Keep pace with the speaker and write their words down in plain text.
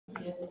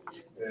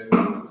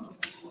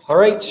All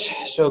right,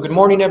 so good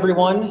morning,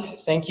 everyone.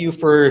 Thank you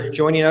for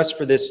joining us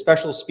for this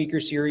special speaker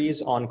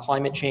series on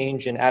climate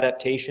change and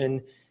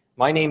adaptation.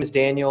 My name is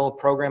Daniel,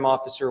 Program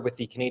Officer with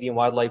the Canadian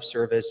Wildlife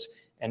Service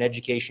and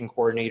Education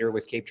Coordinator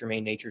with Cape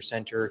Jourimain Nature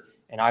Centre,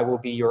 and I will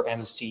be your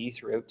MC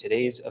throughout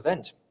today's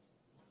event.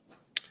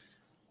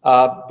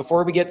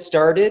 Before we get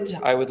started,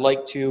 I would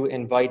like to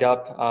invite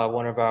up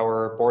one of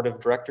our Board of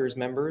Directors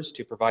members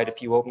to provide a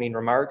few opening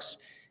remarks.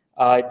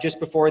 Just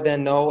before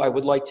then, though, I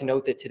would like to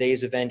note that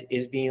today's event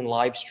is being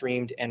live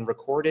streamed and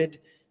recorded.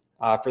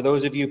 For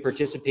those of you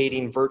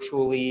participating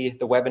virtually,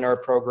 the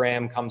webinar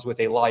program comes with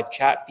a live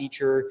chat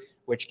feature,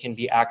 which can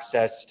be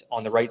accessed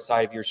on the right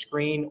side of your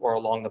screen or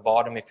along the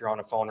bottom if you're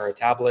on a phone or a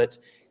tablet.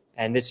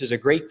 And this is a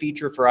great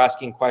feature for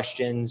asking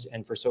questions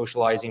and for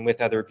socializing with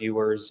other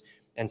viewers.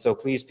 And so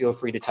please feel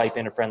free to type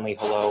in a friendly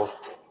hello.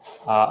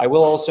 I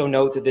will also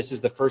note that this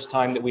is the first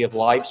time that we have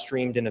live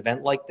streamed an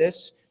event like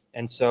this.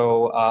 And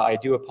so I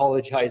do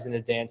apologize in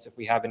advance if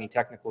we have any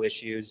technical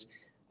issues.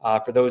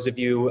 For those of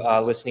you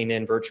listening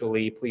in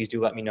virtually, please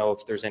do let me know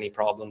if there's any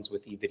problems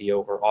with the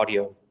video or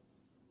audio.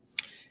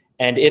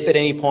 And if at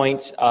any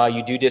point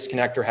you do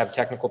disconnect or have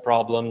technical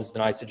problems,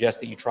 then I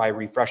suggest that you try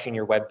refreshing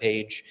your web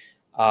page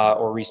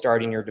or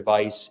restarting your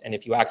device. And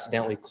if you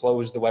accidentally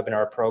close the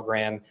webinar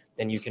program,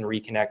 then you can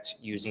reconnect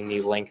using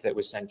the link that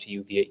was sent to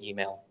you via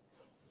email.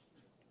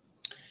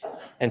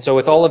 And so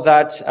with all of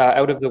that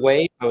out of the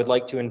way, I would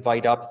like to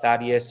invite up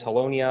Thaddeus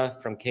Halonia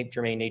from Cape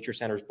Jourimain Nature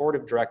Centre's Board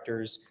of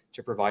Directors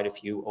to provide a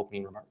few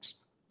opening remarks.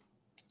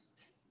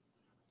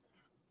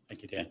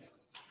 Thank you, Dan.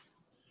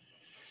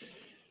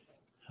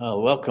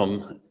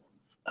 Welcome.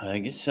 I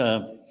guess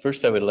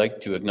first I would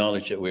like to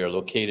acknowledge that we are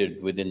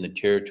located within the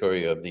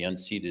territory of the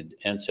unceded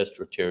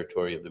ancestral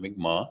territory of the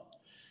Mi'kmaq.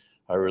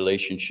 Our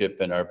relationship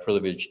and our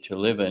privilege to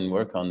live and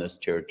work on this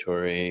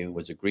territory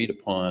was agreed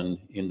upon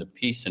in the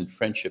Peace and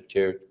Friendship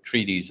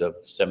Treaties of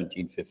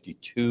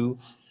 1752.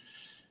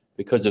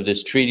 Because of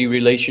this treaty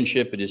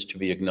relationship, it is to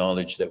be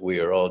acknowledged that we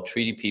are all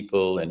treaty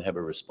people and have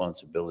a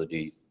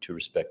responsibility to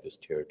respect this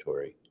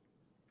territory.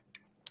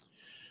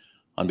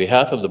 On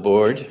behalf of the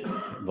board,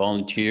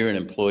 volunteer and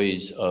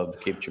employees of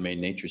Cape Jourimain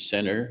Nature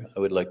Centre,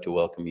 I would like to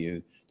welcome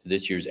you to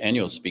this year's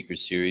annual speaker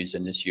series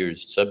and this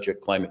year's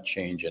subject, climate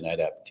change and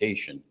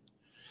adaptation.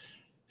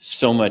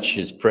 So much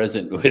is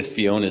present with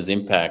Fiona's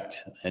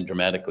impact and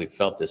dramatically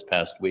felt this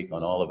past week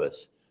on all of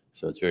us,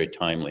 so it's very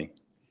timely.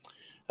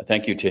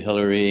 Thank you to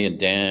Hillary and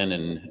Dan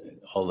and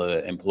all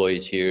the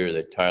employees here,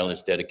 the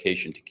tireless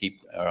dedication to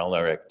keep all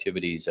our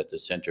activities at the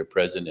center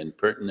present and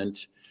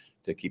pertinent,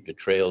 to keep the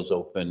trails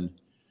open,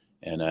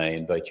 and I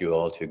invite you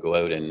all to go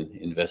out and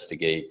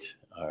investigate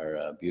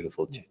our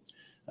beautiful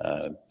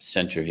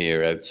center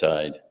here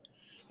outside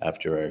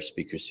after our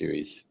speaker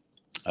series.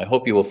 I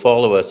hope you will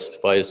follow us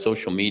via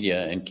social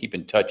media and keep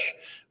in touch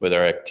with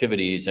our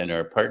activities and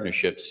our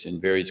partnerships in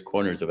various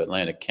corners of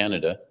Atlantic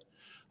Canada.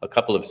 A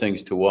couple of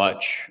things to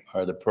watch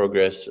are the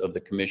progress of the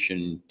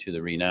commission to the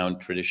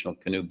renowned traditional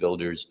canoe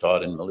builders,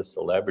 Todd and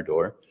Melissa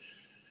Labrador,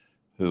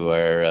 who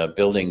are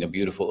building a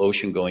beautiful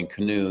ocean-going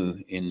canoe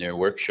in their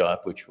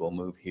workshop, which will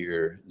move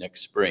here next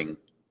spring.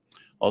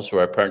 Also,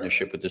 our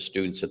partnership with the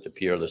students at the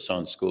Pierre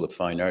Lassonde School of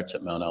Fine Arts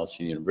at Mount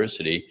Allison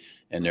University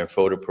and their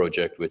photo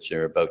project, which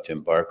they're about to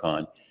embark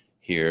on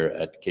here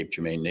at Cape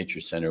Jourimain Nature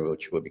Centre,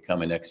 which will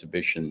become an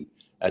exhibition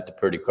at the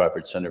Purdy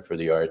Crawford Centre for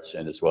the Arts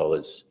and as well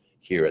as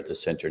here at the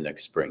center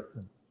next spring.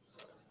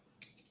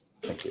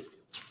 Thank you.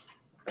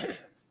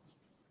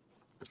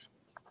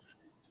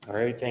 All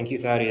right, thank you,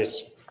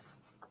 Thaddeus.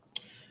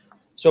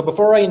 So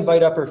before I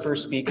invite up our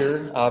first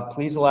speaker,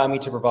 please allow me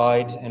to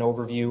provide an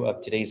overview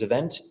of today's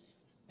event.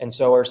 And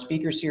so our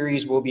speaker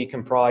series will be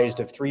comprised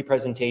of 3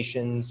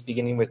 presentations,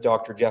 beginning with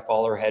Dr. Jeff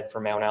Ollerhead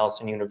from Mount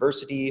Allison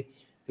University,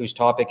 whose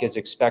topic is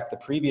Expect the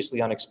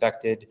Previously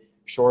Unexpected,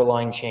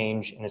 Shoreline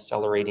Change and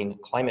Accelerating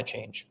Climate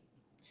Change.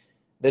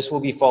 This will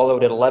be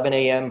followed at 11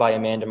 a.m. by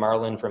Amanda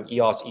Marlin from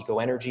EOS Eco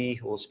Energy,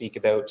 who will speak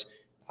about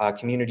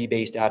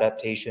community-based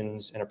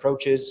adaptations and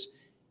approaches.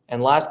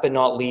 And last but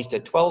not least,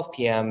 at 12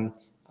 p.m.,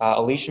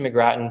 Alicia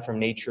McGrattan from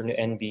Nature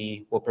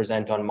NB will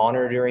present on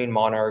monitoring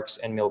monarchs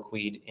and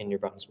milkweed in New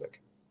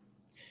Brunswick.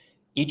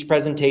 Each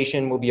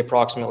presentation will be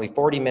approximately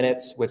 40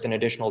 minutes with an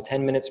additional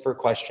 10 minutes for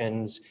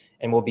questions,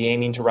 and we'll be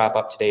aiming to wrap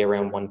up today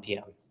around 1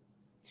 p.m.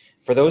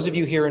 For those of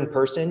you here in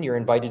person, you're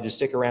invited to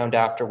stick around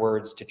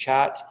afterwards to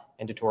chat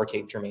and to tour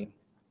Cape Jourimain.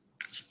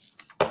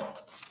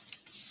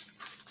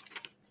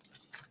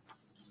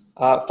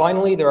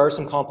 Finally, there are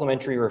some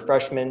complimentary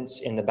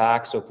refreshments in the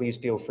back, so please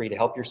feel free to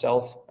help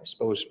yourself. I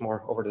suppose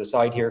more over to the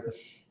side here.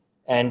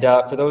 And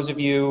for those of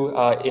you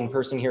in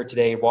person here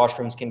today,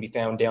 washrooms can be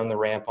found down the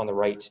ramp on the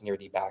right near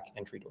the back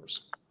entry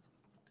doors.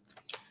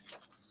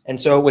 And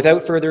so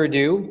without further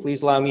ado,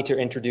 please allow me to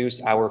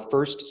introduce our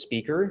first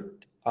speaker.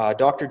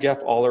 Dr.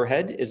 Jeff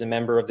Ollerhead is a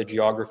member of the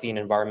Geography and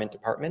Environment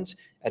Department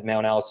at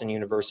Mount Allison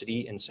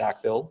University in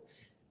Sackville.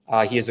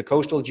 He is a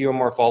coastal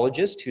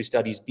geomorphologist who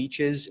studies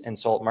beaches and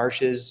salt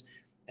marshes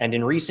and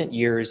in recent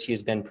years, he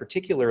has been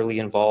particularly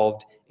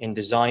involved in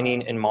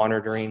designing and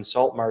monitoring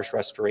salt marsh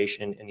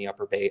restoration in the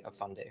Upper Bay of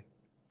Fundy.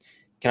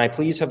 Can I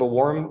please have a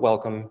warm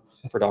welcome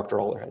for Dr.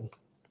 Ollerhead?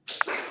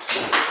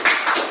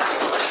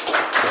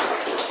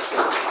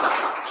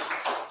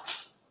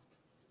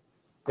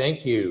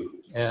 Thank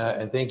you,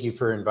 and thank you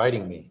for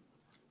inviting me.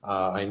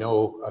 I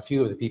know a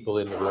few of the people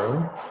in the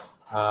room,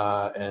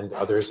 and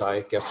others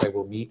I guess I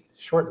will meet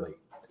shortly.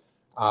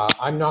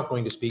 I'm not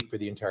going to speak for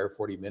the entire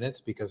 40 minutes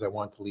because I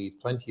want to leave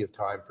plenty of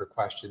time for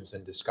questions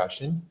and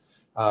discussion.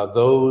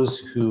 Those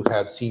who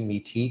have seen me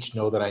teach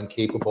know that I'm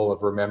capable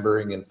of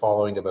remembering and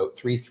following about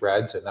 3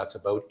 threads, and that's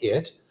about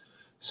it.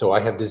 So I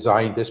have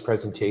designed this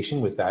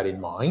presentation with that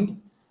in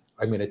mind.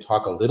 I'm going to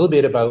talk a little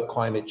bit about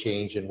climate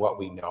change and what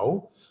we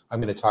know.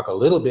 I'm going to talk a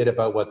little bit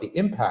about what the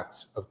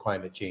impacts of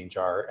climate change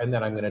are, and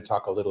then I'm going to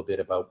talk a little bit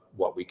about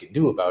what we can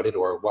do about it,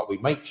 or what we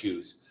might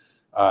choose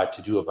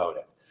to do about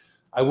it.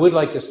 I would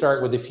like to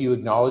start with a few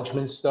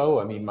acknowledgements, though.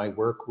 I mean, my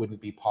work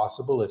wouldn't be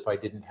possible if I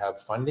didn't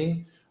have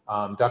funding.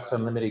 Ducks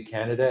Unlimited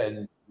Canada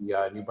and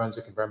the New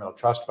Brunswick Environmental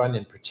Trust Fund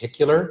in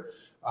particular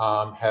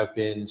have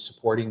been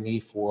supporting me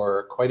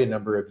for quite a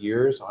number of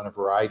years on a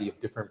variety of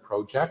different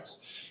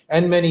projects,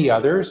 and many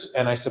others.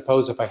 And I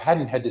suppose if I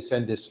hadn't had to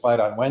send this slide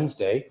on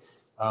Wednesday,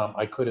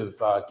 I could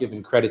have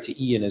given credit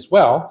to Ian as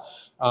well.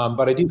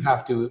 But I do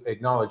have to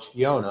acknowledge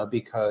Fiona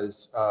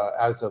because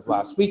as of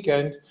last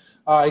weekend,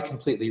 I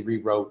completely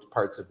rewrote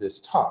parts of this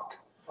talk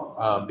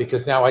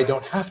because now I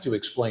don't have to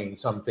explain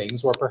some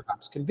things or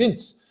perhaps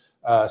convince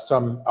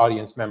some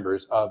audience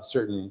members of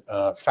certain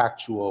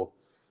factual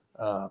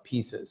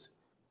pieces.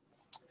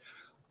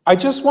 I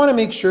just want to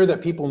make sure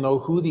that people know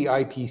who the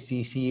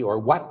IPCC or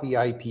what the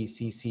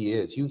IPCC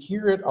is. You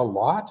hear it a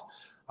lot.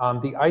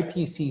 The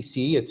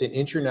IPCC, it's an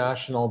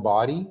international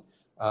body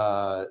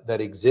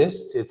that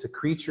exists. It's a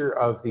creature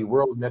of the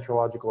World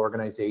Meteorological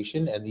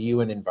Organization and the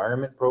UN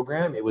Environment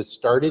Program. It was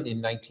started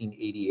in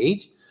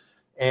 1988.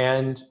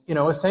 And, you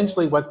know,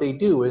 essentially what they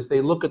do is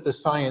they look at the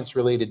science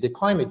related to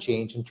climate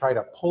change and try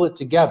to pull it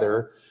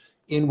together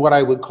in what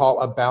I would call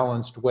a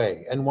balanced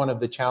way. And one of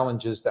the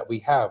challenges that we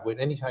have, when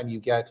anytime you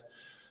get,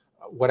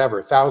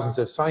 whatever, thousands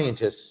of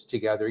scientists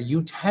together,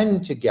 you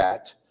tend to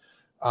get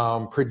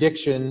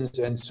predictions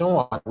and so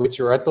on, which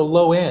are at the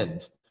low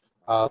end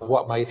of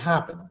what might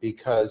happen,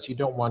 because you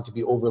don't want to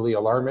be overly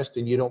alarmist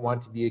and you don't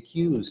want to be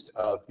accused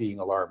of being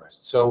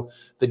alarmist. So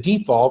the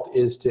default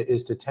is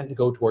to tend to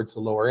go towards the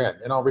lower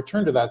end. And I'll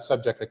return to that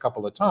subject a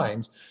couple of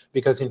times,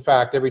 because in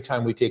fact, every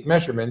time we take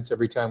measurements,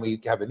 every time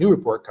we have a new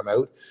report come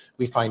out,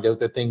 we find out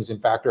that things in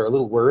fact are a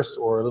little worse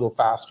or a little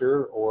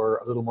faster or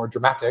a little more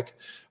dramatic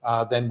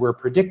than were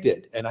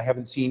predicted. And I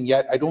haven't seen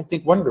yet, I don't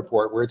think, one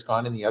report where it's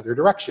gone in the other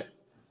direction.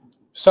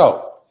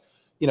 So,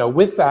 you know,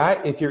 with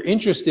that, if you're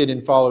interested in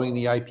following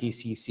the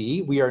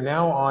IPCC, we are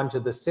now on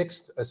to the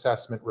 6th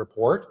assessment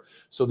report.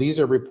 So these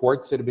are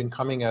reports that have been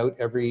coming out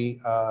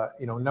every,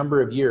 number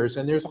of years.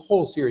 And there's a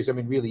whole series. I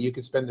mean, really, you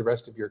could spend the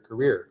rest of your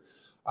career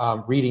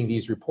reading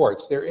these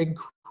reports. They're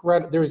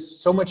incredible. There's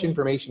so much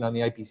information on the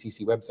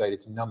IPCC website,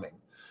 it's numbing.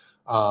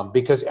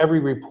 Because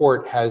every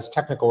report has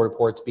technical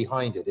reports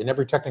behind it, and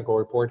every technical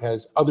report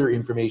has other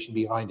information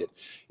behind it.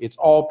 It's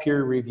all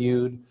peer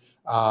reviewed.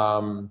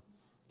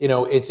 You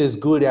know, it's as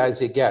good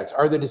as it gets.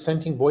 Are there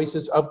dissenting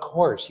voices? Of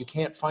course. You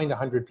can't find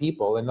 100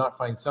 people and not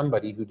find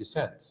somebody who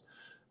dissents.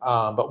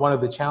 But one of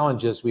the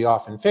challenges we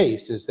often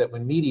face is that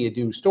when media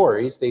do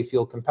stories, they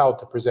feel compelled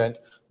to present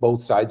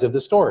both sides of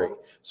the story.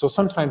 So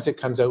sometimes it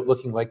comes out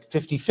looking like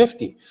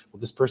 50-50.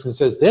 Well, this person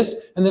says this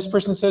and this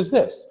person says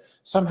this.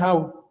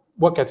 Somehow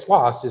what gets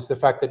lost is the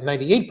fact that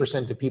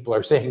 98% of people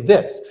are saying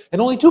this and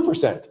only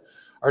 2%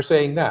 are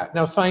saying that.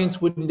 Now, science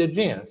wouldn't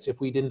advance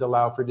if we didn't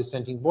allow for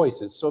dissenting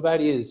voices. So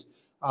that is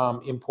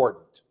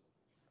important.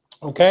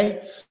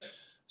 Okay,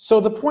 so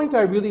the point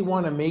I really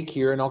want to make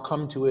here, and I'll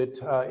come to it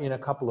in a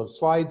couple of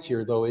slides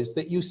here, though, is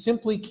that you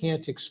simply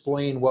can't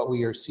explain what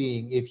we are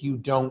seeing if you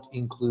don't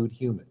include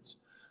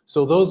humans.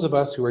 So those of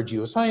us who are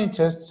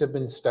geoscientists have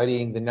been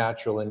studying the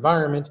natural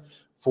environment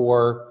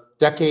for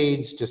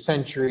decades to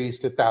centuries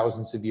to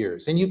thousands of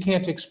years, and you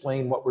can't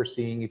explain what we're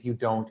seeing if you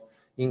don't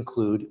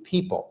include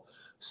people.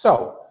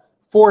 So,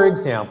 for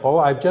example,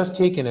 I've just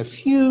taken a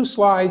few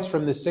slides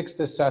from the 6th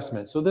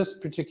assessment. So this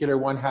particular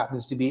one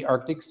happens to be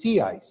Arctic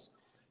sea ice.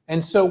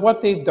 And so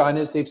what they've done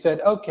is they've said,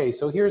 okay,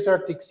 so here's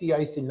Arctic sea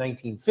ice in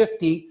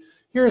 1950.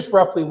 Here's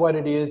roughly what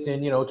it is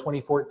in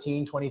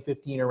 2014,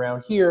 2015,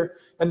 around here.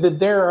 And then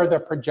there are the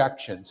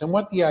projections. And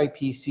what the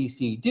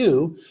IPCC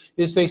do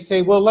is they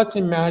say, well, let's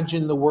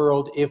imagine the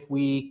world if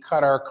we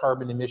cut our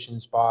carbon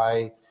emissions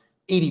by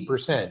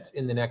 80%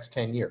 in the next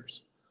 10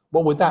 years.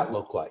 What would that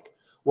look like?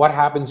 What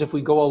happens if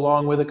we go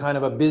along with a kind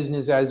of a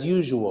business as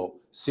usual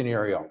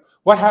scenario?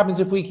 What happens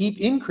if we keep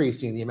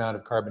increasing the amount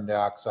of carbon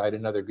dioxide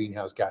and other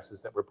greenhouse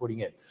gases that we're putting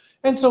in?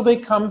 And so they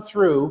come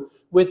through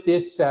with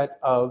this set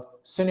of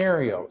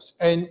scenarios.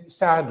 And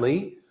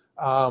sadly,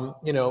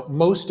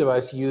 most of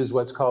us use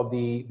what's called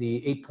the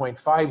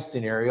 8.5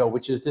 scenario,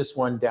 which is this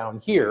one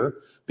down here,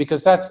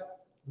 because that's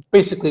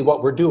basically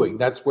what we're doing.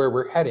 That's where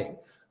we're heading.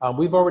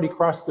 We've already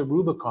crossed the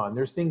Rubicon.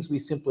 There's things we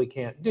simply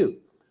can't do.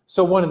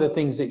 So one of the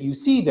things that you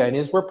see then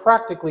is we're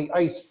practically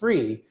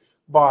ice-free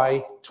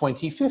by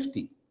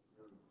 2050.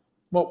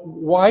 Well,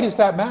 why does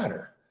that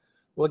matter?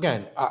 Well,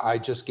 again, I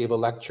just gave a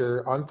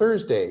lecture on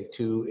Thursday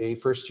to a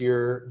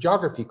first-year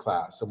geography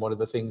class, and one of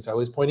the things I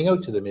was pointing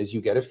out to them is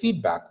you get a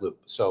feedback loop.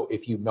 So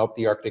if you melt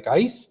the Arctic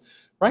ice,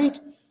 right,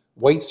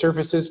 white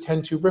surfaces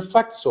tend to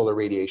reflect solar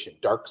radiation.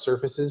 Dark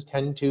surfaces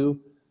tend to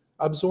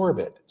absorb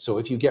it. So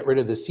if you get rid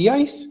of the sea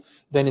ice,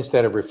 then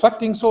instead of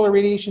reflecting solar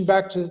radiation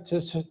back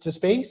to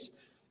space,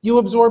 you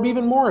absorb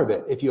even more of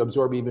it. If you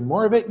absorb even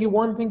more of it, you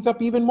warm things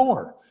up even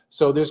more.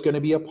 So there's going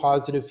to be a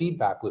positive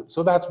feedback loop.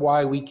 So that's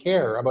why we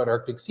care about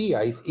Arctic sea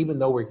ice, even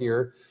though we're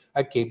here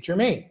at Cape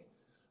Jourimain,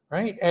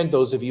 right? And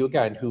those of you,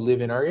 again, who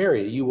live in our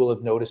area, you will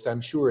have noticed, I'm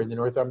sure, in the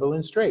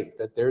Northumberland Strait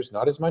that there's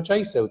not as much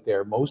ice out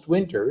there most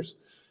winters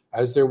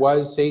as there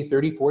was, say,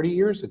 30, 40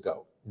 years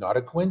ago. Not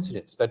a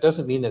coincidence. That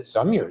doesn't mean that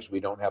some years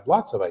we don't have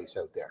lots of ice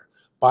out there,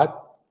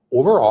 but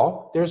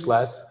overall, there's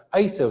less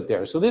ice out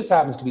there. So this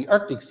happens to be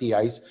Arctic sea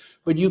ice,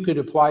 but you could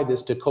apply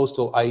this to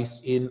coastal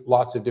ice in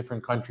lots of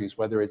different countries,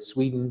 whether it's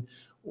Sweden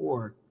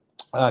or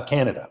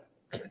Canada.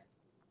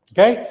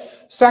 Okay.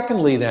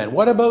 Secondly, then,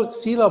 what about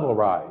sea level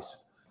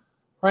rise?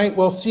 Right.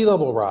 Well, sea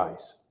level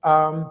rise.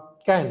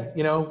 Again,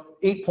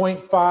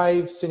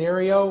 8.5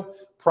 scenario.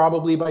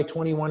 Probably by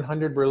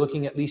 2100, we're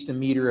looking at least a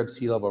meter of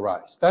sea level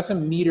rise. That's a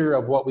meter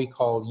of what we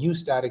call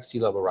eustatic sea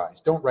level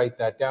rise. Don't write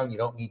that down. You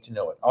don't need to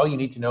know it. All you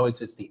need to know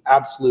is it's the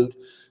absolute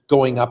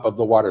going up of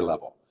the water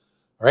level.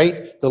 All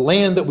right. The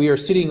land that we are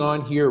sitting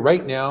on here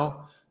right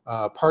now,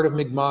 part of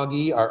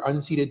Mi'kma'ki, our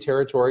unceded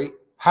territory,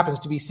 happens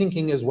to be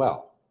sinking as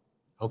well.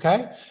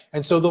 Okay.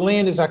 And so the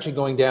land is actually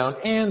going down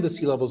and the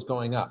sea level is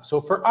going up. So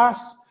for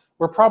us,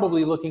 we're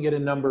probably looking at a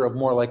number of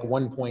more like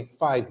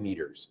 1.5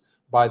 meters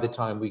by the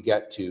time we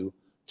get to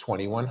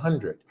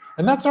 2100.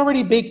 And that's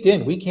already baked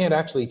in. We can't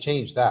actually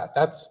change that.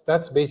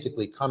 That's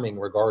basically coming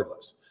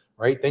regardless,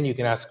 right? Then you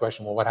can ask the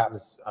question, well, what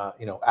happens,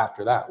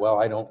 after that?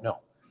 Well, I don't know.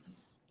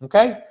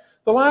 Okay.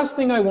 The last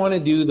thing I want to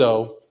do,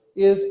 though,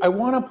 is I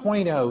want to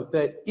point out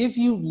that if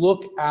you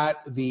look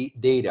at the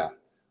data,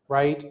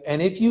 right,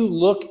 and if you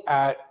look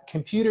at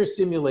computer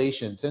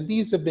simulations, and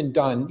these have been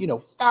done,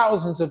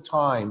 thousands of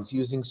times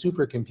using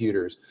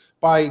supercomputers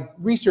by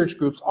research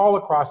groups all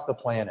across the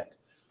planet,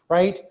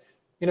 right?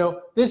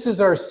 This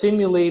is our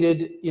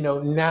simulated,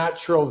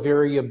 natural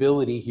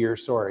variability here,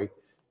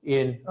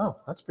 oh,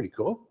 that's pretty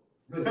cool.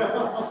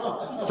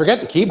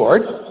 Forget the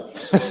keyboard.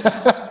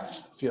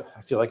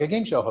 I feel like a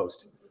game show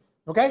host.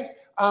 Okay.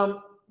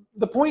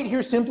 The point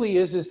here simply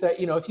is that,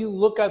 if you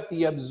look at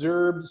the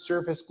observed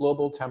surface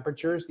global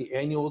temperatures, the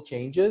annual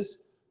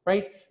changes,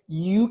 right,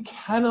 you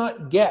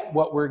cannot get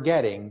what we're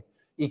getting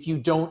if you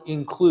don't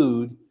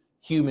include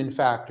human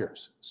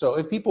factors. So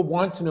if people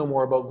want to know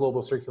more about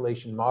global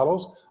circulation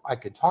models, I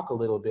could talk a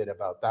little bit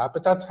about that,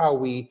 but that's how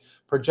we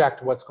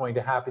project what's going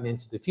to happen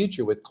into the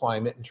future with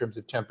climate in terms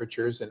of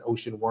temperatures and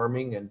ocean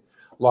warming and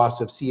loss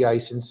of sea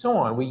ice and so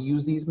on. We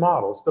use these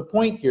models. The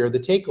point here, the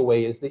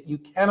takeaway, is that you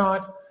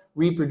cannot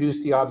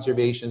reproduce the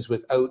observations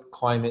without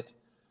climate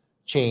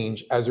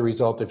change as a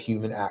result of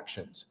human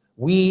actions.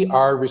 We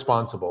are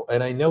responsible,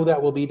 and I know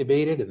that will be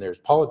debated, and there's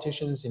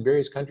politicians in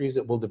various countries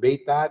that will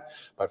debate that,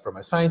 but from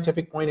a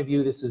scientific point of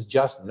view, this is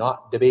just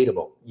not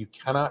debatable. You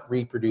cannot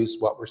reproduce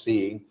what we're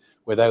seeing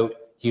without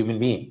human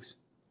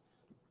beings.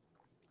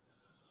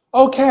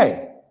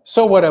 Okay,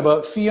 so what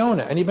about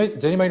Fiona?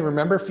 Does anybody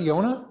remember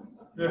Fiona?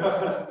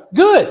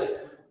 Good.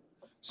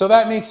 So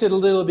that makes it a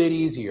little bit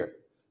easier.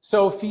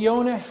 So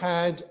Fiona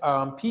had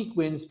peak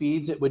wind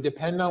speeds. It would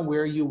depend on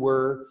where you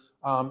were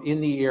in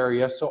the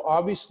area. So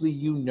obviously,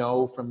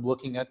 from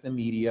looking at the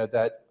media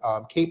that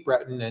Cape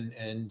Breton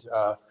and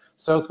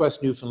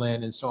Southwest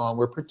Newfoundland and so on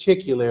were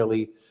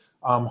particularly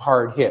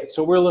hard hit.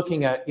 So we're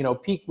looking at,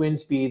 peak wind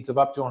speeds of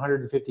up to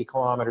 150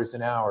 kilometers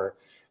an hour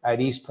at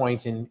East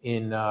Point in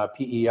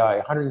PEI,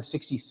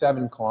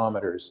 167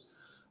 kilometers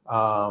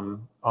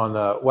on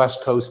the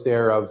west coast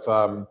there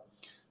of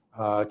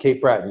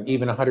Cape Breton,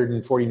 even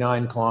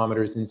 149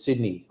 kilometers in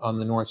Sydney on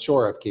the north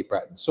shore of Cape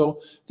Breton.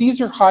 So these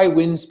are high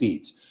wind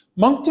speeds.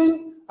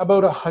 Moncton,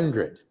 about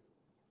 100,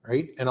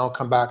 right? And I'll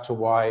come back to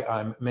why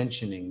I'm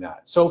mentioning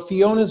that. So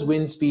Fiona's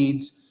wind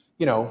speeds,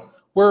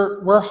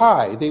 were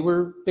high. They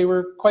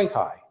were quite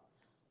high,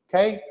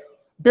 okay?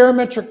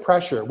 Barometric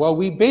pressure, well,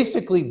 we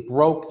basically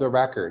broke the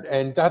record.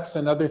 And that's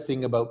another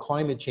thing about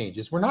climate change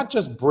is we're not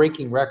just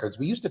breaking records.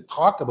 We used to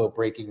talk about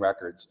breaking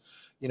records,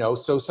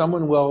 so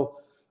someone will,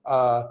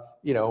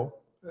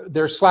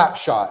 their slap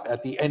shot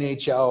at the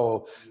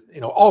NHL,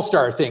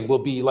 all-star thing will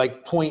be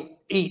like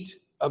 0.8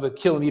 of a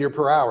kilometer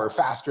per hour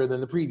faster than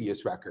the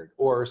previous record,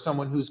 or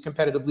someone who's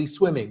competitively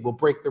swimming will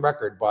break the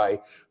record by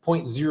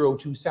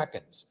 0.02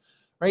 seconds,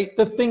 right?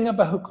 The thing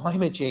about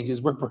climate change is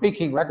we're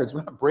breaking records.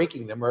 We're not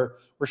breaking them, we're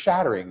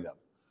shattering them,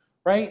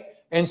 right?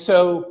 And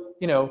so,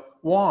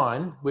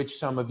 Juan, which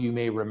some of you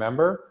may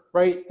remember,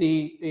 right?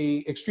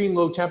 The extreme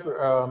low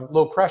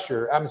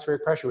pressure,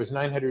 atmospheric pressure was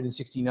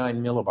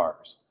 969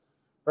 millibars,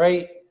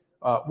 right?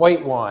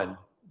 White Juan,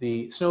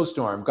 the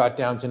snowstorm got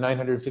down to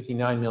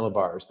 959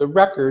 millibars. The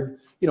record,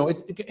 you know,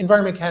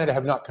 Environment Canada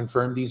have not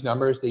confirmed these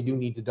numbers. They do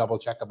need to double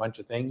check a bunch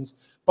of things,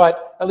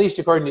 but at least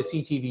according to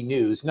CTV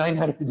News,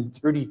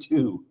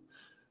 932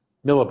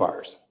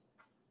 millibars,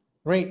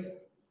 right?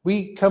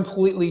 We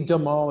completely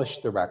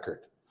demolished the record.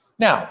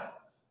 Now,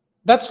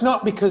 that's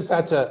not because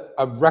that's a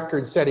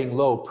record-setting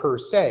low per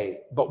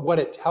se, but what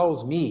it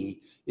tells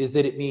me is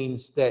that it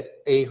means that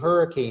a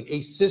hurricane,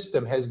 a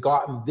system has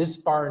gotten this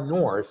far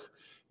north,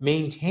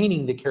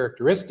 maintaining the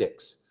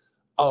characteristics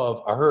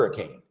of a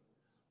hurricane,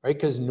 right?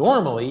 Because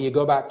normally you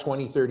go back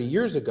 20, 30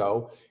 years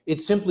ago,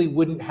 it simply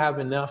wouldn't have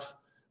enough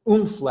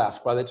oomph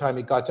left by the time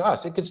it got to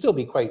us. It could still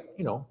be quite,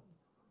 you know,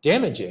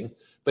 damaging,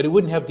 but it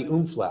wouldn't have the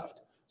oomph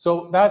left.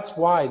 So that's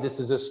why this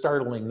is a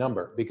startling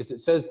number, because it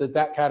says that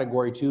that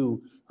category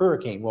 2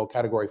 hurricane, well,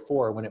 category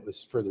 4 when it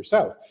was further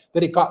south,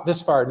 that it got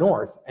this far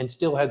north and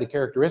still had the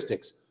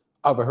characteristics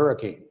of a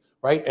hurricane,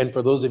 right? And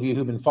for those of you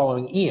who've been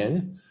following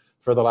Ian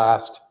for the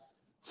last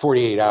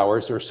 48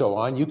 hours or so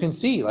on, you can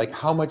see like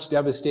how much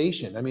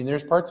devastation. I mean,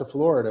 there's parts of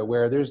Florida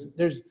where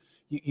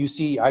you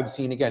see, I've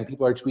seen, again,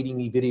 people are tweeting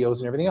me videos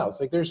and everything else.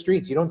 Like there's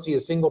streets, you don't see a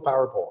single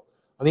power pole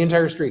on the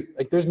entire street.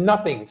 Like there's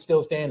nothing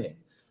still standing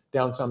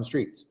down some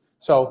streets.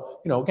 So,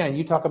 you know, again,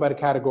 you talk about a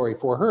category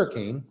 4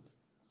 hurricane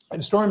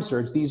and storm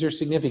surge, these are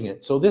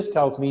significant. So this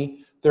tells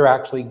me they're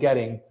actually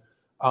getting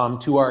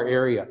to our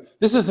area.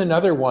 This is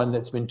another one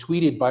that's been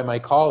tweeted by my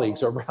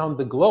colleagues around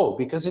the globe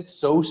because it's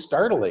so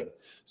startling.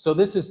 So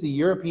this is the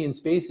European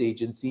Space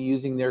Agency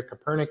using their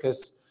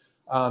Copernicus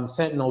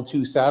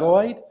Sentinel-2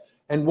 satellite.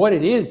 And what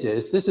it is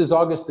this is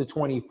August the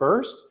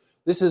 21st.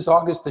 This is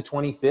August the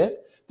 25th.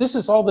 This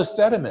is all the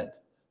sediment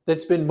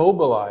that's been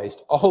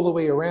mobilized all the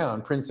way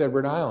around Prince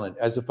Edward Island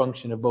as a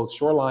function of both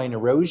shoreline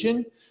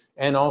erosion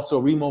and also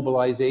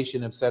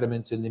remobilization of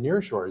sediments in the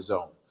nearshore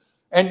zone.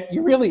 And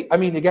you really, I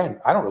mean,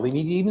 again, I don't really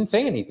need to even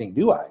say anything,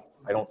 do I?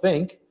 I don't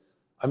think.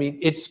 I mean,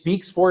 it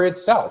speaks for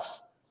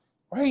itself,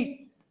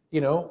 right?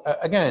 You know,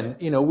 again,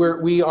 you know,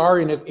 we are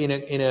in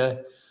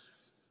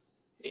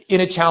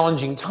a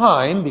challenging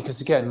time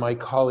because, again, my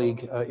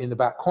colleague in the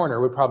back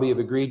corner would probably have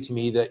agreed to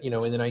me that, you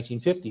know, in the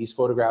 1950s,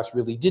 photographs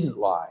really didn't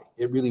lie.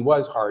 It really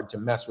was hard to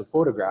mess with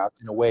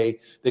photographs in a way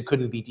that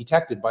couldn't be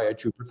detected by a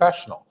true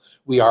professional.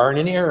 We are in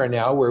an era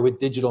now where with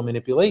digital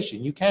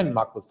manipulation, you can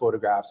muck with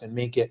photographs and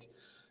make it,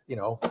 you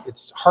know,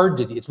 it's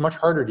much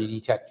harder to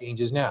detect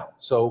changes now.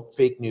 So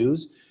fake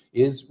news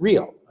is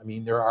real. I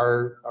mean, there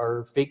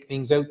are fake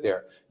things out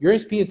there.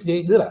 European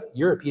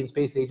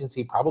Space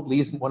Agency probably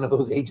isn't one of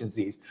those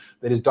agencies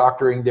that is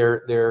doctoring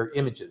their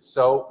images.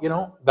 So, you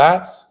know,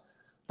 that's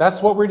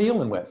what we're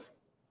dealing with.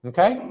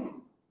 Okay?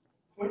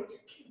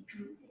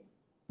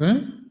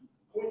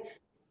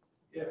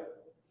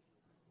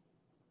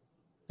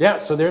 Yeah,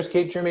 so there's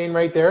Cape Jourimain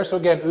right there. So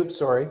again, oops,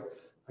 sorry.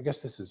 I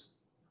guess this is...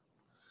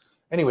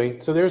 Anyway,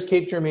 so there's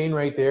Cape Jourimain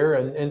right there.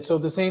 And so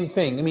the same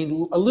thing. I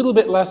mean, a little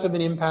bit less of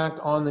an impact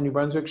on the New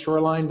Brunswick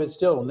shoreline, but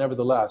still,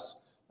 nevertheless,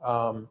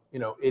 you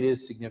know, it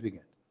is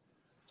significant.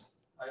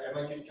 I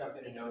might just jump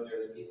in and note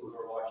there that people who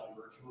are watching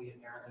virtually,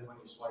 apparently when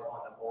you swipe on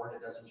the board,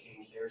 it doesn't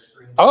change their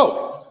screen. So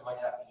oh! You might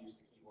have to use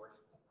the keyboard.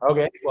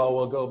 Okay, well,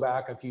 we'll go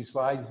back a few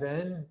slides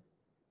then.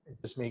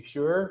 Just make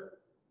sure.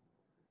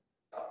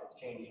 It's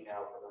changing now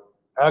for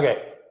them.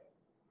 Okay.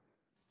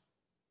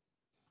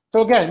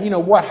 So again, you know,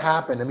 what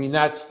happened? I mean,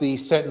 that's the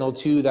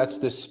Sentinel-2, that's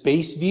the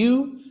space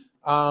view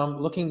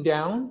looking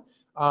down.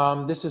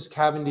 This is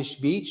Cavendish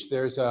Beach.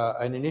 There's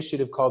an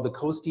initiative called the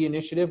Coastie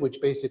Initiative, which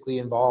basically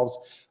involves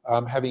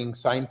having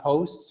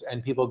signposts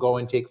and people go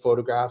and take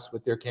photographs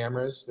with their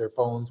cameras, their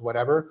phones,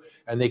 whatever,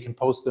 and they can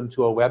post them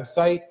to a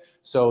website.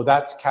 So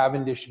that's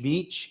Cavendish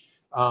Beach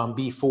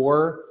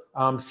before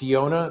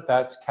Fiona.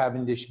 That's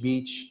Cavendish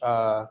Beach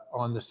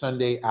on the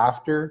Sunday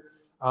after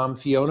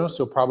Fiona,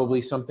 so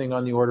probably something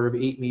on the order of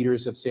 8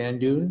 meters of sand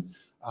dune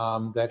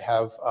that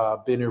have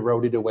been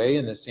eroded away,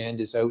 and the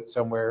sand is out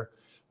somewhere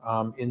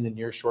in the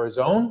nearshore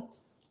zone.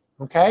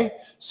 Okay,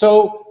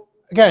 so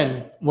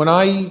again,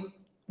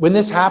 when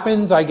this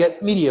happens, I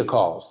get media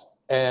calls,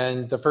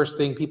 and the first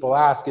thing people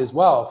ask is,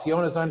 well,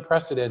 Fiona's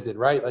unprecedented,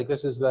 right? Like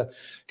this is the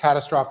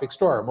catastrophic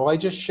storm. Well, I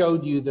just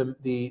showed you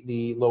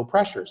the low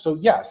pressure. So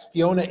yes,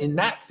 Fiona in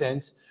that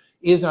sense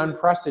is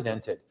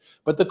unprecedented.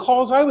 But the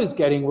calls I was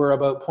getting were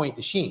about Pointe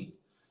de Chine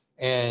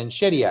and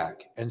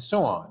Shediac and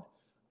so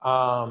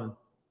on.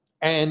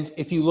 And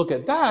if you look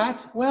at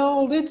that,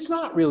 well, it's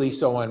not really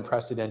so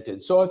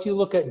unprecedented. So if you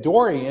look at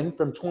Dorian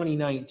from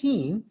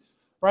 2019,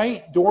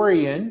 right?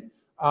 Dorian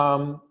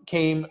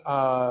came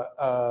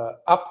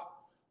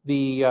up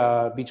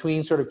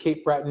between sort of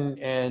Cape Breton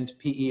and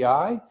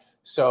PEI.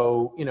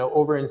 So, you know,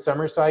 over in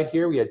Summerside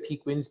here, we had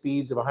peak wind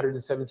speeds of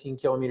 117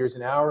 kilometers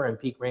an hour and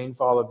peak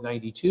rainfall of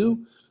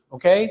 92.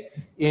 Okay,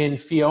 in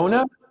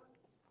Fiona,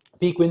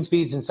 peak wind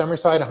speeds in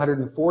Summerside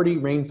 140,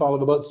 rainfall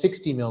of about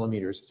 60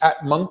 millimeters.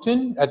 At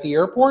Moncton, at the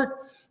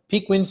airport,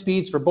 peak wind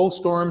speeds for both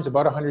storms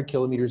about 100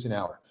 kilometers an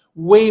hour.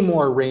 Way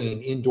more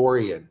rain in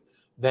Dorian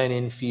than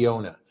in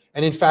Fiona.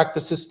 And in fact,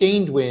 the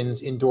sustained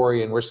winds in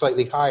Dorian were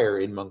slightly higher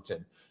in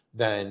Moncton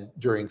than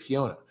during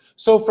Fiona.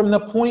 So from the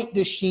Pointe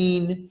de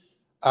Chine,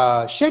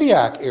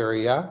 Shediac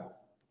area,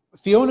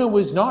 Fiona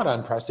was not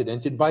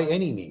unprecedented by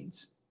any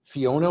means.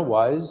 Fiona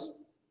was,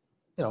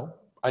 you know,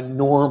 a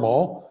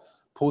normal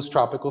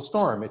post-tropical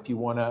storm, if you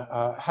want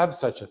to have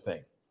such a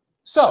thing.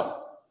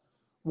 So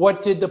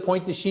what did the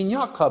Pointe de Chine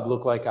Yacht Club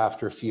look like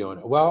after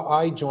Fiona? Well,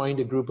 I joined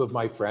a group of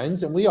my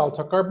friends and we all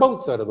took our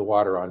boats out of the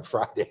water on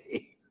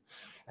Friday.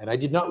 And I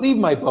did not leave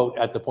my boat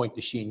at the Pointe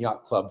de Chine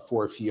Yacht Club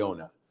for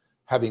Fiona,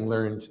 having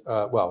learned,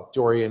 well,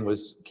 Dorian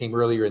came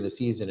earlier in the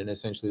season and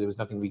essentially there was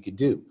nothing we could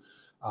do.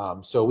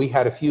 So we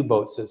had a few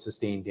boats that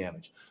sustained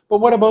damage. But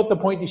what about the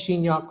Pointe de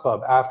Chine Yacht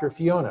Club after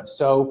Fiona?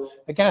 So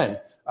again,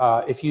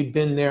 if you'd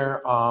been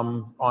there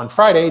on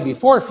Friday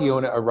before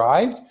Fiona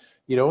arrived,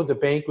 you know, the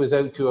bank was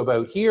out to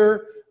about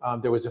here.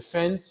 There was a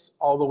fence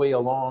all the way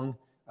along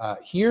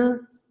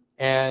here.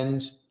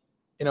 And,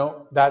 you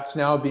know, that's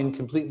now been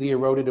completely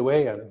eroded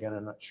away. Again,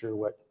 I'm not sure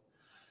what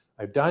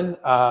I've done.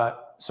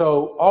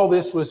 So all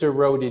this was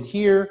eroded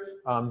here.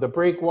 The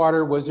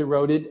breakwater was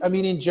eroded. I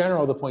mean, in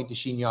general, the Pointe de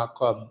Chine Yacht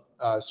Club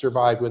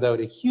survived without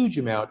a huge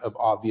amount of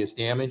obvious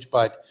damage,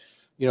 but,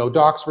 you know,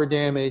 docks were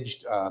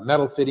damaged,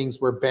 metal fittings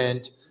were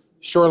bent,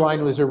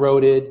 shoreline was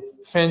eroded,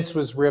 fence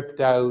was ripped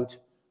out,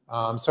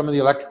 some of the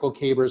electrical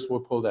cables were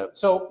pulled out.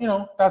 So, you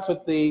know, that's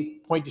what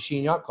the Pointe de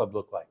Chine Yacht Club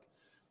looked like.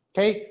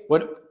 Okay,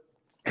 what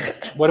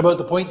about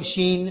the Pointe de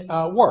Chine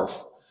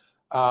Wharf?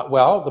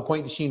 Well, the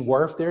Pointe de Chine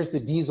Wharf, there's the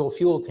diesel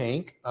fuel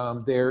tank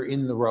there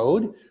in the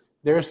road.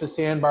 There's the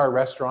Sandbar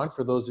Restaurant,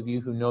 for those of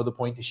you who know the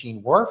Pointe de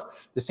Chine Wharf.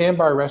 The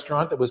Sandbar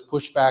Restaurant that was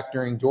pushed back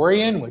during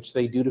Dorian, which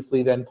they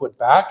dutifully then put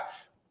back,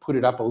 put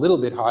it up a little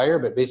bit higher,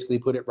 but basically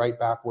put it right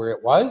back where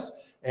it was.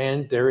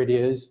 And there it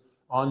is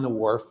on the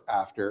wharf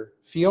after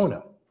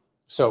Fiona.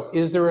 So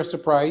is there a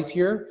surprise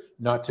here?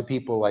 Not to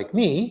people like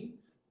me,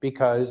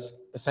 because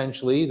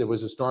essentially there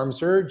was a storm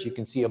surge. You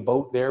can see a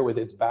boat there with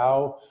its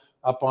bow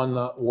up on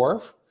the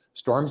wharf,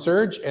 storm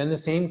surge, and the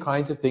same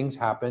kinds of things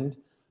happened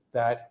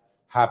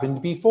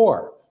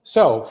before.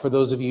 So for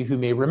those of you who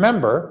may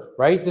remember,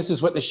 right, this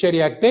is what the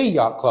Shediac Bay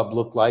Yacht Club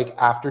looked like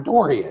after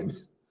Dorian,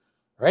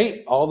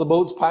 right? All the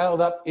boats piled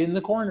up in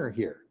the corner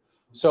here.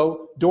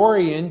 So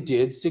Dorian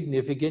did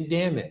significant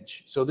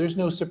damage. So there's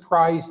no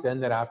surprise then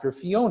that after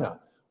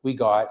Fiona, we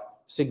got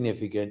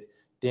significant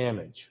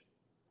damage.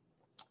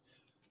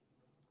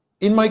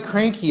 In my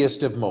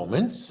crankiest of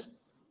moments,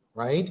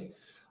 right,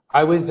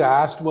 I was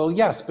asked, well,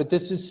 yes, but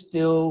this is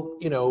still,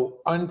 you know,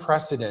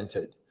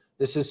 unprecedented.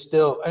 This is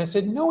still, I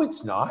said, no,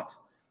 it's not.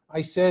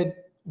 I said,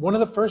 one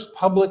of the first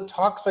public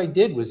talks I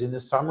did was in the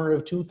summer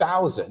of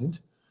 2000,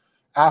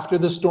 after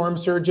the storm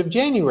surge of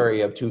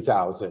January of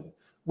 2000,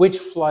 which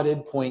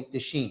flooded Pointe de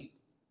Chine.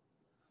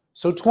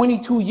 So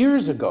 22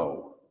 years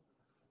ago,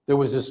 there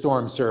was a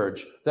storm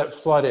surge that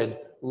flooded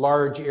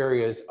large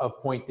areas of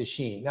Pointe de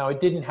Chine. Now, it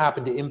didn't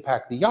happen to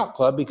impact the yacht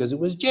club because it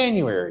was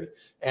January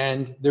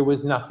and there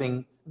was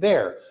nothing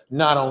there.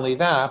 Not only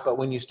that, but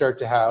when you start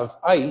to have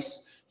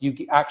ice, you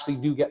actually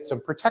do get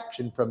some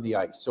protection from the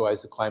ice. So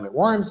as the climate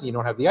warms and you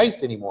don't have the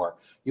ice anymore,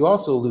 you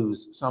also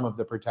lose some of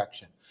the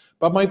protection.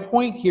 But my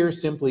point here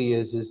simply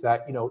is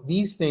that, you know,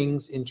 these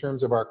things in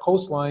terms of our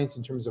coastlines,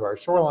 in terms of our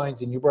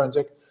shorelines in New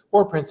Brunswick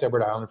or Prince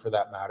Edward Island for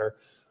that matter,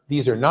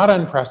 these are not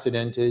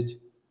unprecedented.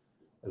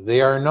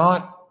 They are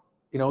not,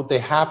 you know, they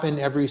happen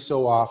every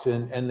so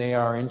often and they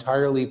are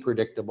entirely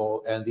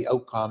predictable, and the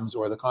outcomes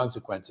or the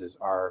consequences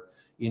are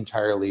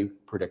entirely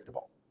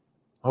predictable.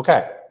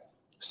 Okay,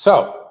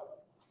 so,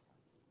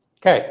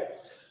 okay.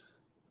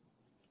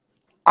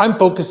 I'm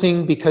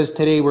focusing, because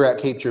today we're at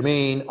Cape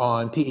Jourimain,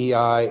 on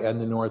PEI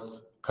and the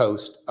north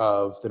coast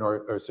of the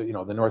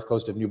the north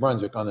coast of New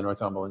Brunswick on the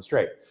Northumberland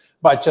Strait.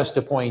 But just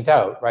to point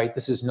out, right,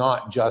 this is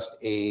not just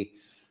a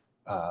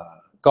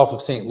Gulf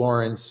of St.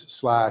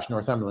 Lawrence /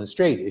 Northumberland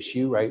Strait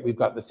issue, right? We've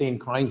got the same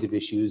kinds of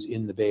issues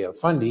in the Bay of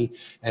Fundy.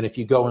 And if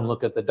you go and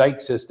look at the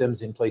dike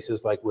systems in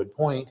places like Wood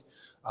Point,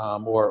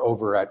 or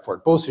over at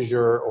Fort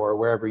Beausejour, or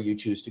wherever you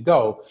choose to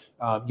go,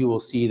 you will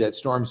see that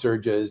storm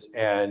surges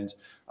and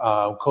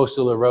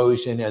coastal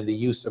erosion and the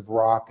use of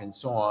rock and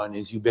so on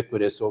is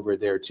ubiquitous over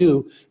there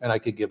too. And I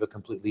could give a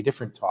completely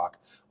different talk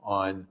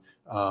on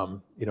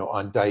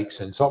on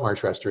dikes and salt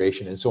marsh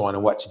restoration and so on,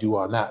 and what to do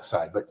on that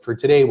side. But for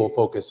today, we'll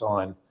focus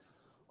on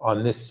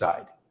this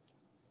side.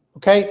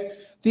 Okay.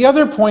 The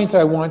other point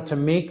I want to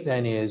make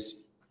then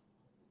is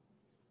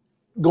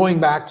going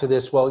back to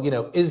this. Well,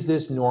 is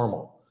this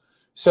normal?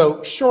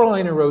 So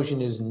shoreline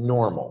erosion is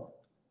normal.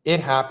 It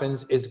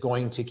happens. It's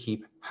going to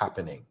keep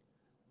happening.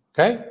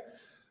 Okay.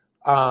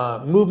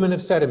 Movement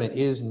of sediment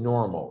is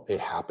normal. It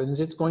happens.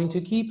 It's going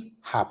to keep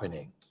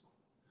happening.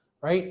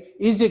 Right?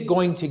 Is it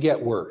going to get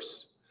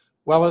worse?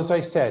 Well, as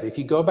I said, if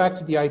you go back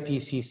to the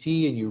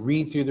IPCC and you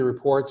read through the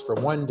reports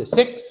from 1 to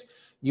 6,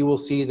 you will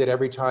see that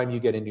every time you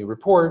get a new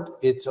report,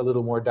 it's a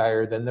little more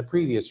dire than the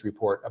previous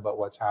report about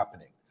what's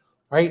happening,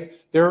 right?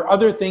 There are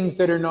other things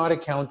that are not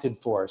accounted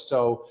for.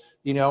 So,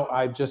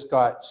 I've just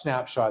got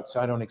snapshots.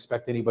 So I don't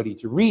expect anybody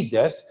to read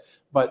this,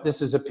 but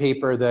this is a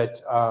paper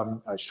that,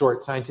 a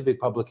short scientific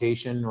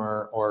publication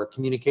or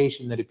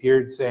communication that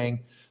appeared saying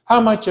how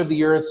much of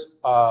the Earth's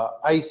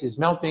ice is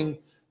melting.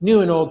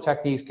 New and old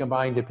techniques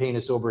combined to paint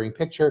a sobering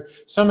picture.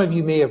 Some of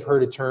you may have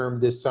heard a term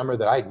this summer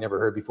that I'd never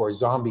heard before,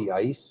 zombie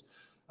ice,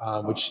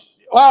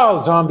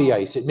 zombie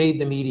ice, it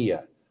made the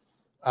media.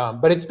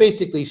 But it's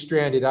basically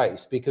stranded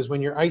ice, because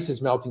when your ice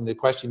is melting, the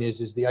question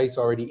is the ice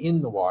already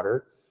in the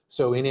water?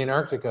 So in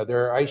Antarctica,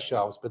 there are ice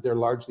shelves, but they're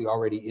largely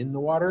already in the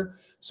water.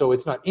 So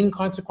it's not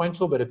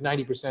inconsequential, but if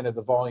 90% of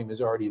the volume is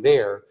already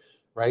there,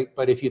 right?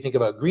 But if you think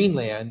about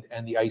Greenland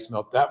and the ice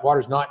melt, that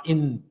water's not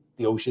in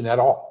the ocean at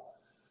all,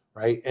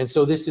 right? And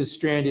so this is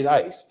stranded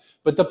ice.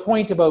 But the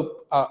point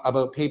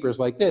about papers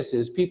like this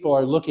is people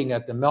are looking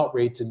at the melt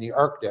rates in the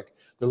Arctic.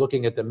 They're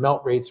looking at the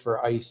melt rates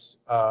for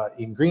ice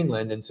in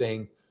Greenland and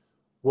saying,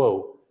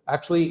 whoa,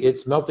 actually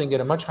it's melting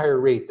at a much higher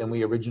rate than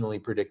we originally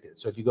predicted.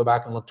 So if you go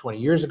back and look 20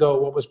 years ago,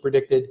 what was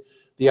predicted?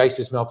 The ice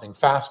is melting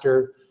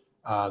faster,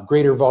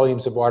 greater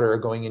volumes of water are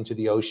going into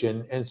the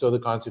ocean, and so the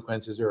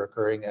consequences are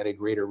occurring at a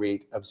greater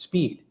rate of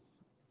speed.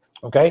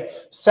 Okay.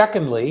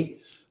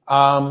 Secondly,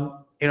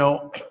 what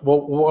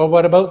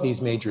about these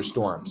major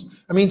storms?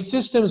 I mean,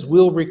 systems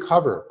will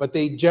recover, but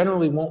they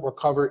generally won't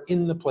recover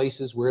in the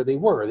places where they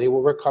were. They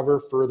will recover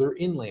further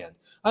inland,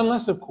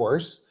 unless, of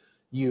course,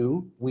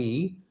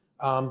 we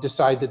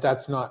decide that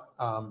that's not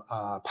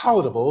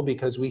palatable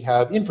because we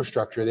have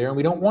infrastructure there and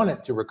we don't want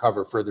it to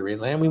recover further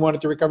inland. We want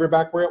it to recover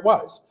back where it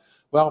was.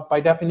 Well, by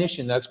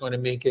definition, that's going to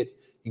make it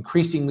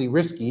increasingly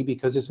risky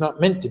because it's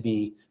not meant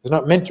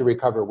to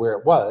recover where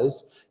it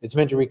was. It's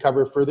meant to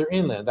recover further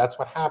inland. That's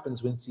what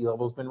happens when sea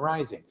level's been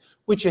rising,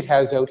 which it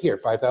has out here.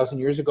 5,000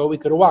 years ago, we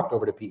could have walked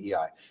over to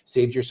PEI,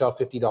 saved yourself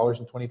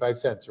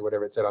 $50.25 or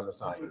whatever it said on the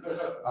sign.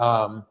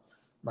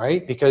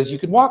 Right? Because you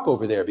could walk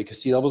over there because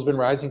sea level's been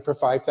rising for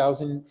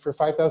 5,000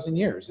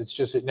 years. It's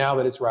just that now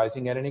that it's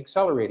rising at an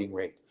accelerating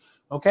rate.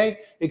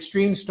 Okay?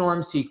 Extreme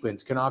storm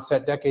sequence can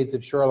offset decades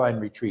of shoreline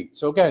retreat.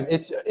 So again,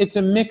 it's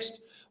a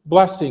mixed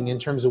blessing in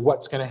terms of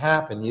what's going to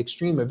happen. The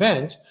extreme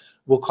event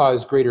will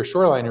cause greater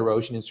shoreline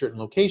erosion in certain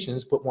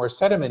locations, put more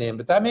sediment in,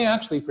 but that may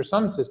actually for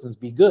some systems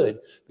be good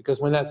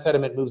because when that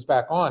sediment moves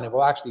back on, it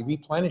will actually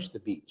replenish the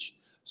beach.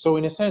 So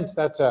in a sense,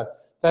 that's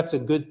a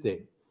good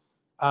thing.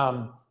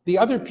 The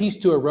other piece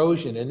to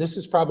erosion, and this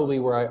is probably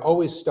where I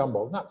always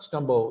stumble,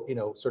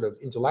 sort of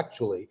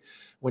intellectually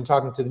when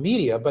talking to the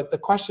media, but the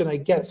question I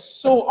get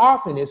so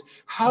often is,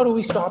 how do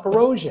we stop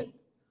erosion?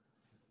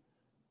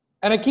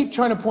 And I keep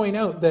trying to point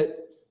out that,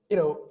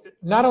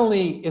 not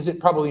only is it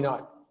probably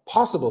not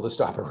possible to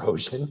stop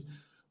erosion,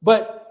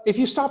 but if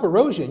you stop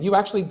erosion, you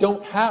actually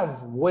don't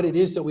have what it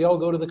is that we all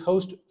go to the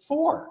coast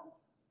for.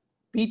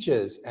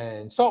 Beaches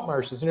and salt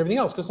marshes and everything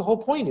else, because the whole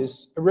point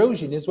is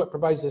erosion is what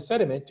provides the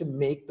sediment to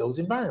make those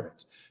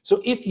environments.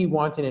 So if you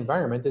want an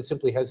environment that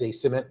simply has a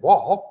cement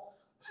wall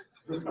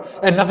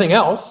and nothing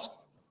else,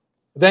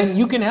 then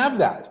you can have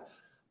that.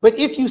 But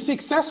if you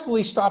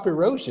successfully stop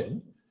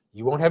erosion,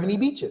 you won't have any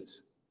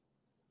beaches.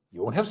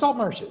 You won't have salt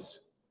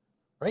marshes,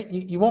 right?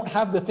 You won't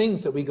have the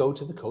things that we go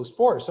to the coast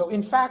for. So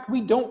in fact, we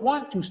don't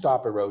want to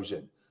stop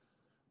erosion.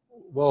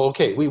 Well,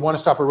 okay, we want to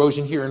stop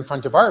erosion here in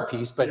front of our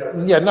piece, but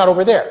yeah, not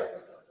over there.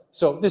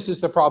 So this is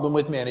the problem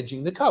with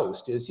managing the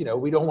coast is,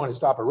 we don't want to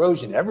stop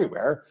erosion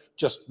everywhere,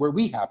 just where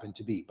we happen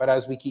to be. But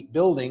as we keep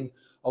building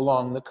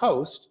along the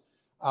coast,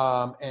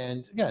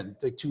 and again,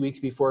 the 2 weeks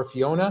before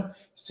Fiona,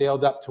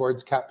 sailed up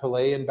towards Cap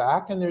Pelé and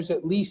back, and there's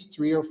at least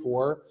 3 or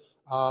 4,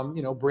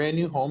 brand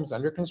new homes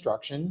under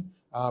construction.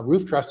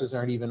 Roof trusses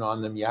aren't even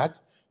on them yet.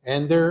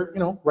 And they're,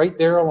 right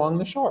there along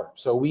the shore.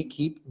 So we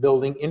keep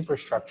building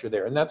infrastructure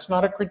there. And that's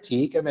not a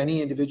critique of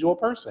any individual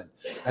person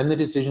and the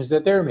decisions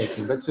that they're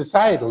making. But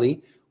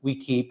societally, we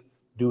keep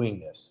doing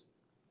this.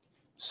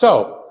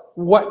 So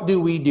what do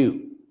we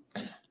do,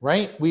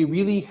 right? We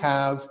really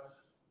have,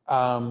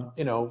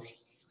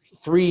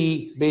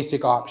 3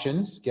 basic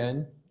options.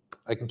 Again,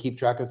 I can keep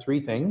track of 3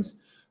 things.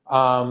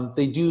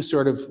 They do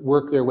sort of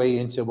work their way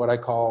into what I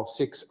call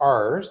 6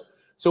 R's.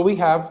 So we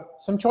have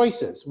some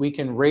choices. We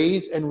can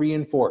raise and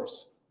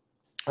reinforce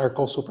our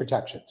coastal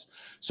protections.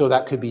 So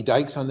that could be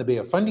dikes on the Bay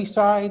of Fundy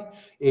side.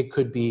 It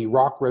could be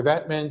rock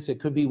revetments. It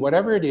could be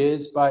whatever it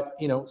is. But,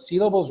 sea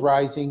level's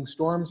rising.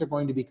 Storms are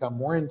going to become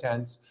more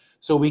intense.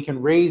 So we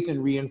can raise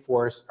and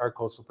reinforce our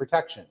coastal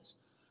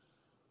protections.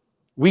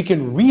 We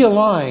can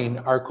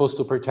realign our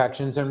coastal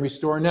protections and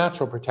restore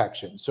natural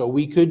protection. So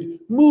we could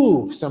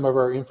move some of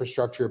our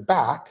infrastructure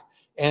back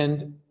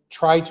and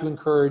try to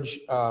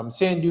encourage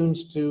sand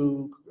dunes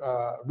to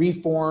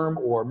reform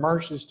or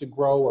marshes to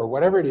grow or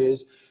whatever it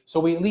is. So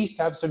we at least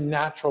have some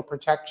natural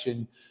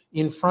protection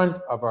in front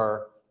of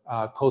our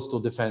coastal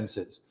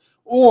defenses.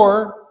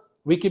 Or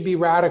we could be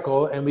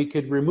radical and we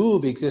could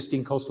remove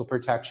existing coastal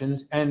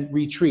protections and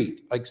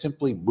retreat, like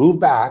simply move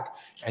back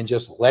and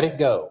just let it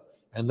go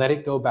and let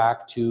it go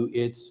back to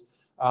its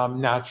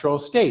natural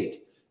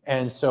state.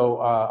 And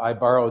so I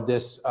borrowed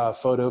this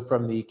photo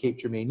from the Cape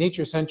Jourimain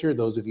Nature Center.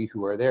 Those of you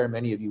who are there,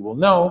 many of you will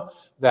know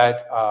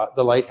that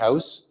the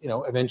lighthouse,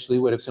 eventually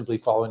would have simply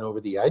fallen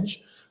over the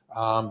edge.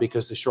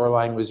 because the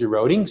shoreline was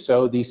eroding.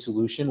 So the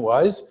solution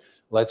was,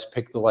 let's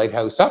pick the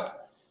lighthouse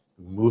up,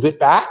 move it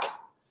back,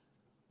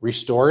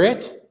 restore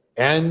it,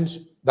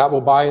 and that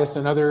will buy us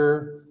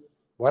another,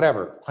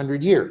 whatever,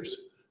 100 years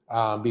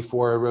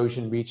before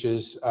erosion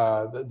reaches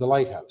the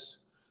lighthouse.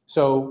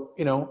 So,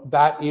 you know,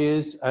 that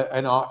is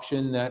an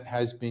option that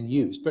has been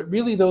used. But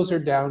really, those are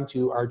down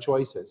to our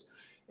choices.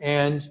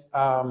 And,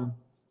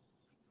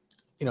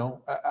 you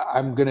know,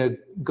 I'm going to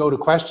go to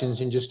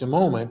questions in just a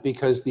moment,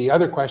 because the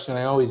other question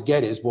I always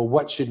get is, well,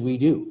 what should we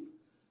do?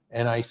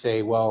 And I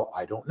say, well,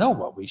 I don't know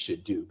what we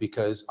should do,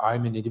 because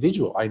I'm an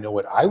individual. I know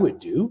what I would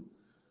do,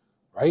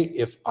 right?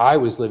 If I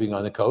was living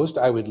on the coast,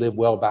 I would live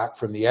well back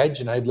from the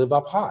edge and I'd live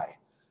up high.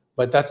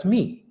 But that's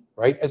me,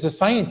 right? As a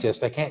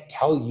scientist, I can't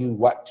tell you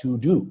what to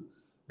do,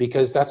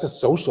 because that's a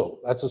social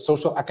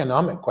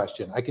economic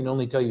question. I can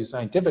only tell you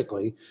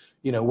scientifically,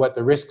 you know, what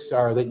the risks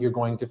are that you're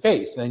going to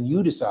face. And then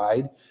you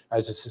decide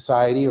as a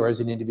society or as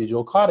an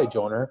individual cottage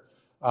owner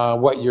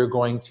what you're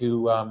going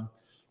to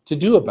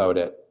do about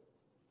it.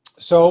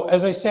 So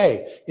as I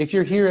say, if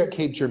you're here at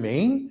Cape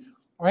Jourimain,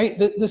 right,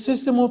 the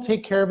system will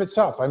take care of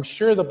itself. I'm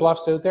sure the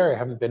bluffs out there, I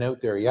haven't been out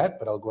there yet,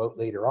 but I'll go out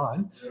later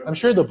on. I'm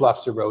sure the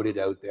bluffs eroded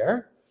out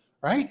there,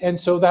 right? And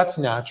so that's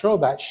natural,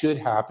 that should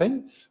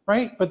happen,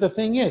 right? But the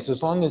thing is,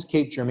 as long as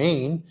Cape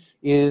Jourimain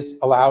is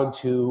allowed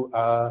to,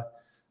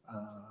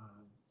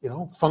 you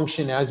know,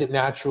 function as it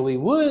naturally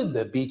would,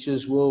 the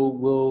beaches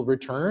will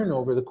return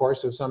over the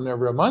course of some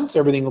number of months.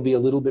 Everything will be a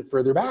little bit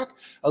further back,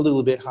 a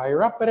little bit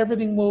higher up, but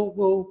everything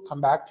will come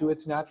back to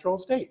its natural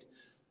state.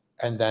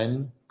 And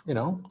then, you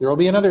know, there will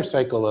be another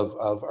cycle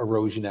of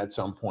erosion at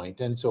some point.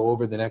 And so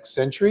over the next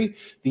century,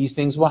 these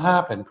things will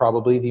happen.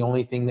 Probably the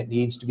only thing that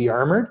needs to be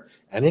armored,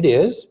 and it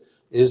is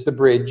the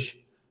bridge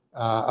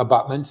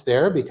abutments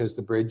there, because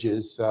the bridge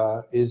is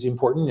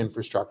important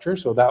infrastructure.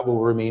 So that will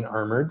remain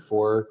armored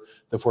for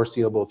the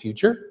foreseeable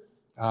future.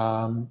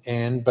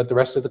 But the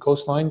rest of the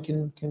coastline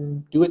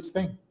can do its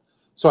thing.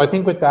 So I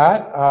think with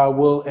that,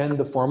 we'll end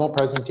the formal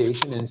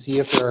presentation and see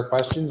if there are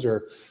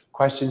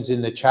questions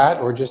in the chat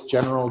or just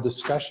general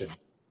discussion.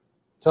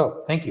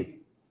 So, thank you.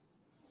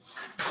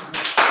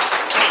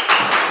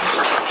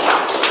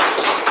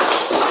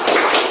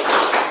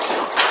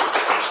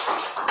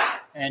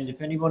 And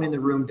if anyone in the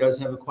room does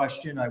have a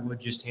question, I would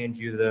just hand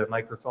you the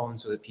microphone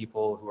so that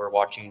people who are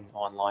watching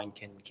online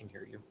can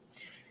hear you.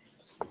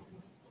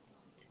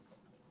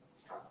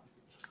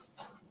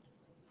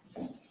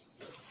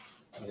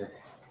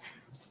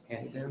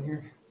 Hand it down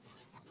here.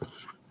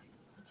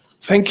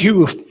 Thank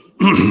you,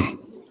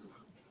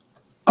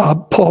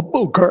 Paul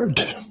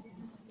Bogart.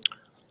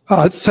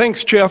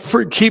 Thanks, Jeff,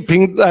 for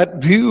keeping that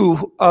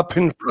view up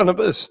in front of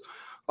us.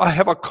 I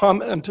have a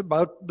comment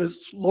about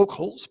this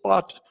local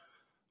spot,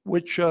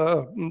 which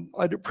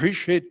I'd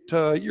appreciate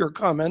your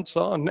comments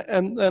on.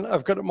 And then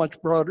I've got a much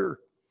broader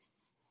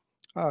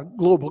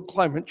global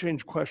climate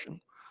change question.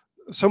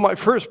 So my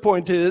first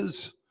point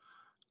is,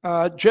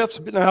 Jeff's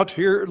been out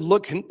here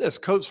looking at this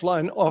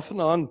coastline off and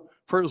on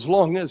for as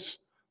long as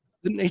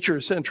the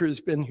Nature Center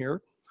has been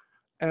here.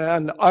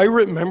 And I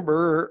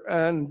remember,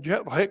 and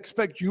Jeff, I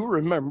expect you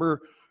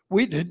remember,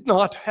 we did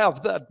not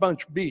have that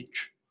much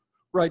beach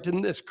right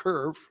in this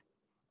curve,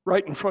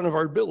 right in front of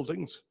our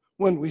buildings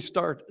when we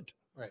started.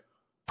 Right.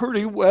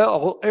 Pretty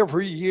well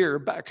every year,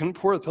 back and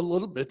forth a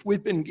little bit,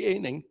 we've been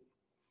gaining.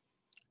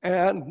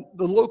 And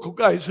the local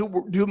guys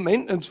who do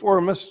maintenance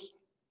for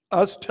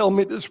us tell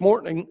me this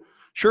morning,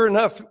 sure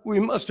enough, we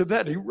must have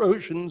had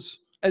erosions,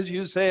 as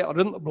you say, out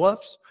in the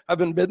bluffs.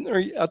 Haven't been there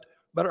yet,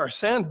 but our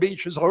sand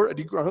beach has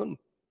already grown.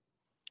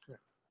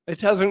 It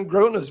hasn't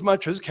grown as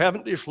much as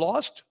Cavendish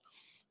lost,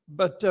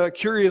 but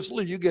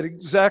curiously, you get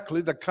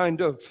exactly the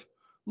kind of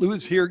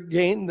lose here,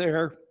 gain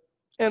there,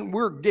 and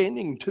we're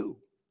gaining too,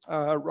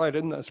 right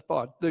in the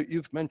spot that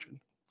you've mentioned.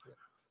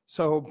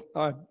 So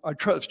I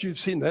trust you've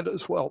seen that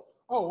as well.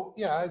 Oh,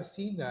 yeah, I've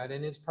seen that,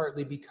 and it's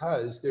partly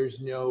because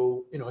there's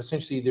no, you know,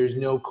 essentially there's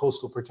no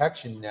coastal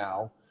protection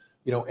now,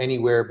 you know,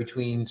 anywhere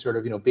between sort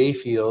of, you know,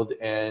 Bayfield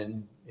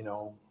and, you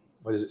know,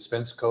 what is it,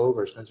 Spence Cove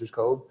or Spencer's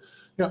Cove?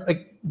 You know,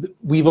 like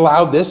we've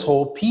allowed this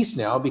whole piece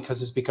now,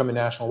 because it's become a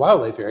national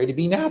wildlife area, to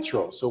be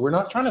natural. So we're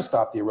not trying to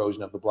stop the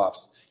erosion of the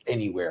bluffs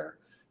anywhere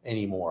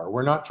anymore.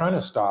 We're not trying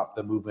to stop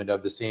the movement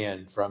of the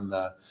sand from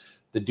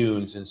the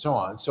dunes and so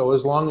on. So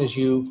as long as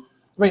you,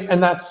 I mean,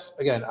 and that's,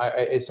 again,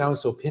 it sounds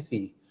so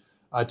pithy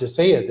to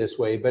say it this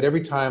way, but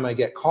every time I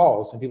get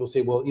calls and people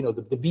say, well, you know,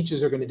 the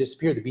beaches are going to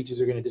disappear, the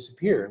beaches are going to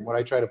disappear. And what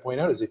I try to point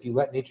out is, if you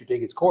let nature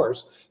take its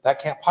course,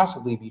 that can't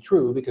possibly be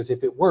true, because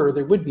if it were,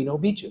 there would be no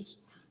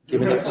beaches,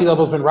 given that sea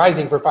level has been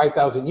rising for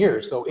 5,000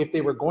 years. So if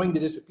they were going to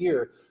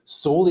disappear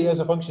solely as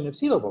a function of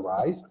sea level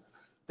rise,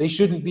 they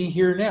shouldn't be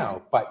here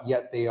now, but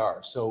yet they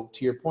are. So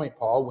to your point,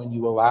 Paul, when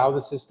you allow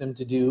the system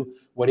to do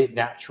what it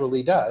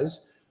naturally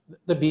does,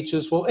 the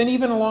beaches will, and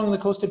even along the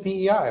coast of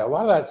PEI, a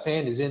lot of that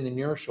sand is in the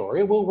near shore.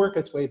 It will work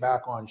its way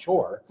back on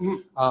shore.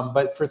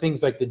 But for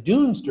things like the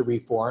dunes to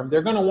reform,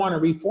 they're going to want to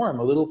reform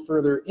a little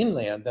further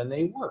inland than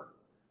they were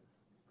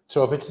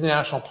So if it's a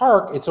national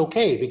park, it's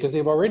okay because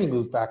they've already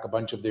moved back a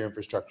bunch of their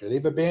infrastructure.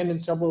 They've abandoned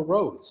several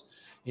roads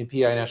in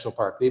PI National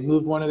Park. They've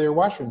moved one of their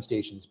washroom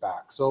stations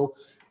back. So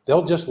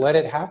they'll just let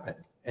it happen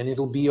and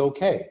it'll be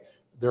okay.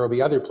 There will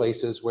be other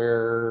places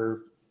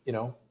where, you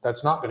know,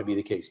 that's not going to be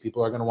the case.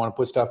 People are going to want to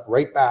put stuff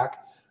right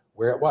back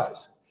where it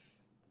was.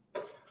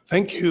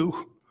 Thank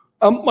you.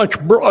 A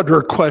much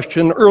broader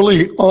question.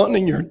 Early on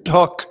in your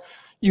talk,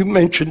 you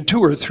mentioned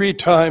 2 or 3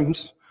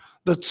 times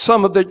that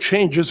some of the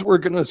changes we're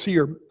going to see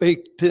are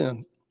baked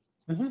in.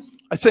 Mm-hmm.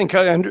 I think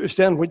I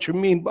understand what you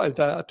mean by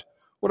that.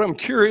 What I'm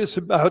curious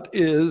about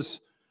is,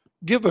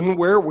 given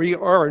where we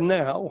are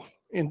now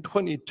in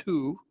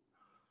 22,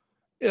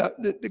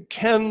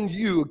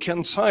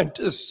 can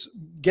scientists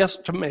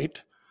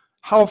guesstimate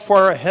how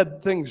far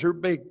ahead things are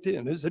baked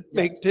in? Is it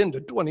baked into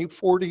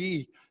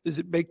 2040? Is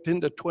it baked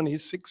into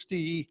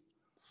 2060?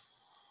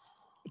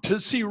 To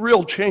see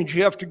real change,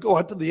 you have to go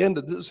out to the end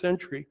of the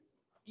century.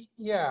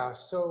 Yeah,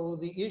 so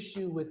the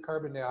issue with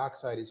carbon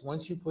dioxide is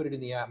once you put it in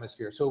the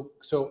atmosphere, so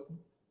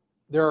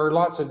there are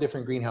lots of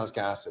different greenhouse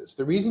gases.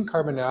 The reason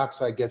carbon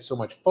dioxide gets so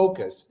much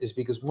focus is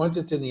because once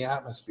it's in the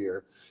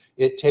atmosphere,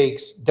 it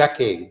takes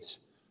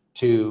decades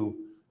to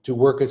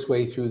work its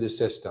way through the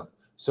system.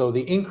 So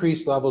the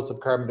increased levels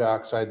of carbon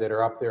dioxide that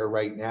are up there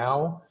right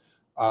now,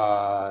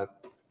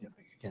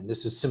 again,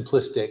 this is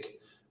simplistic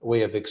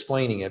way of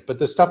explaining it, but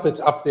the stuff that's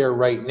up there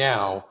right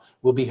now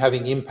will be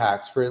having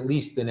impacts for at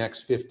least the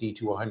next 50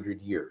 to 100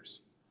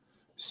 years.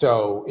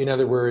 So in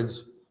other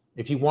words,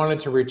 if you wanted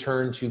to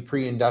return to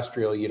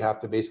pre-industrial, you'd have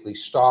to basically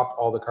stop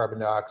all the carbon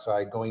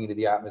dioxide going into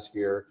the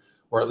atmosphere,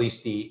 or at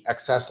least the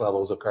excess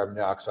levels of carbon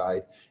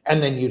dioxide,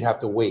 and then you'd have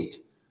to wait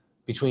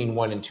between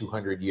 100 and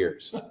 200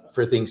 years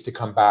for things to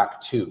come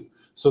back to.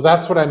 So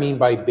that's what I mean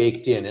by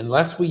baked in.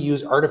 Unless we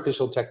use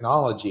artificial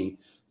technology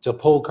to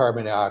pull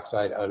carbon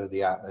dioxide out of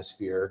the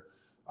atmosphere,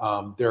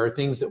 there are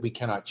things that we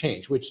cannot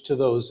change, which to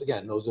those,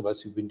 again, those of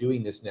us who've been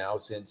doing this now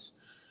since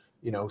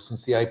the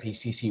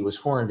IPCC was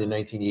formed in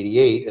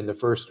 1988 and the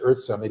first Earth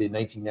Summit in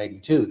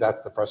 1992,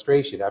 that's the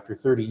frustration. After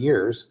 30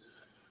 years,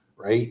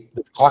 right,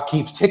 the clock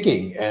keeps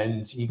ticking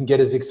and you can get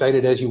as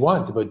excited as you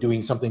want about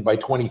doing something by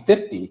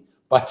 2050,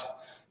 but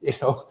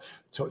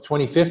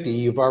 2050,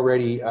 you've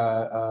already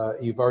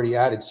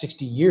added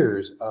 60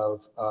 years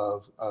of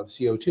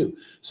CO2.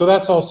 So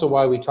that's also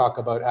why we talk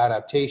about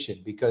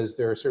adaptation, because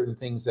there are certain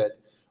things that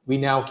we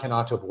now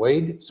cannot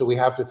avoid. So we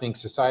have to think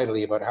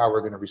societally about how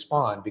we're going to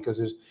respond, because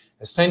there's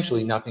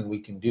essentially nothing we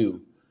can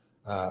do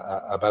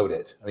about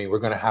it. I mean, we're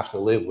going to have to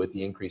live with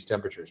the increased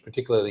temperatures,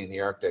 particularly in the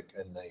Arctic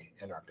and the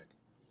Antarctic.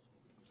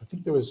 I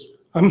think there was...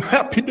 I'm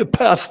happy to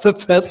pass the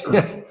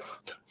feather.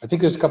 I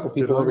think there's a couple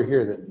people over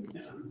here that...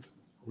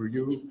 Were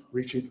you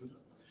reaching?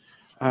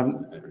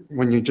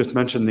 When you just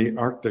mentioned the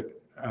Arctic,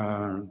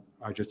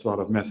 I just thought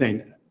of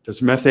methane.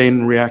 Does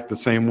methane react the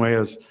same way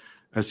as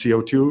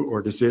CO2, or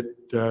does it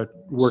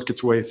work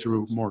its way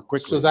through more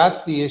quickly? So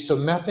that's the issue. So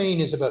methane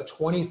is about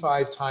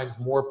 25 times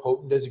more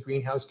potent as a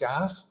greenhouse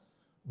gas,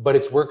 but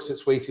it works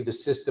its way through the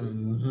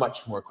system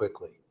much more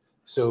quickly.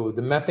 So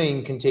the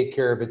methane can take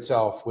care of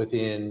itself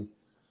within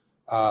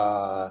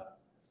a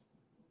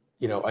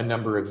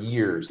number of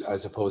years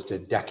as opposed to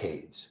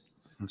decades.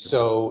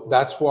 So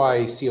that's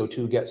why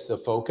CO2 gets the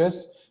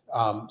focus.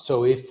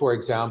 So if, for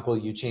example,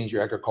 you change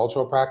your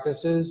agricultural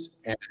practices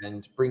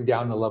and bring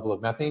down the level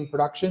of methane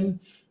production,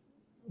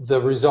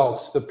 the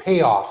results, the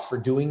payoff for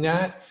doing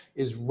that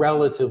is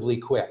relatively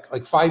quick.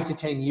 Like 5 to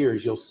 10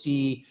 years, you'll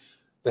see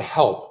the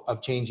help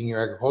of changing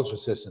your agricultural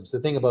systems. The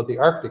thing about the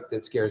Arctic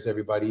that scares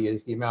everybody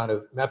is the amount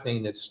of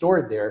methane that's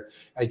stored there.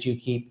 As you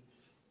keep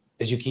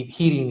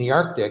heating the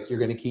Arctic, you're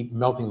going to keep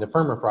melting the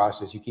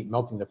permafrost. As you keep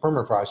melting the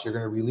permafrost, you're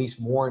going to release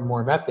more and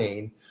more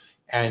methane.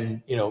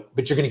 And,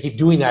 but you're going to keep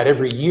doing that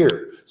every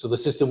year. So the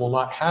system will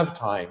not have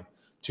time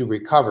to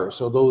recover.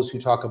 So those who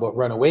talk about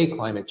runaway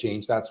climate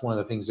change, that's one of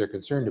the things they're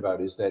concerned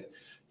about, is that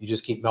you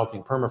just keep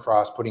melting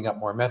permafrost, putting up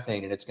more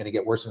methane, and it's going to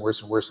get worse and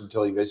worse and worse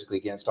until you basically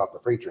can't stop the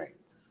freight train.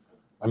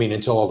 I mean,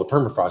 until all the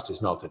permafrost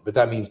is melted. But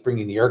that means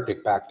bringing the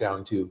Arctic back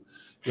down to,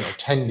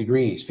 10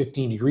 degrees,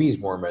 15 degrees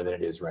warmer than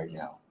it is right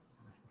now.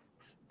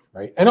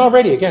 Right. And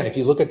already, again, if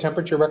you look at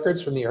temperature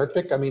records from the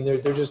Arctic, I mean,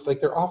 they're just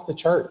like, they're off the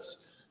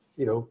charts.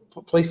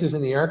 Places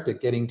in the Arctic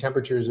getting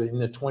temperatures in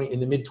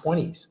the mid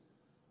 20s.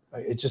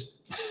 It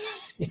just,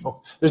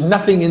 there's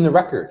nothing in the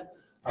record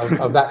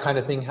of that kind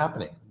of thing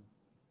happening.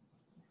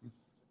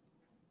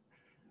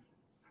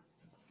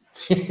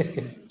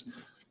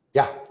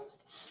 Yeah.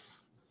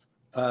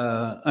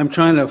 I'm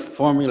trying to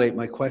formulate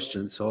my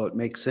question so it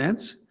makes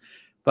sense.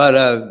 But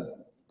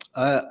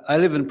I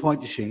live in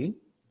Pointe-du-Chien,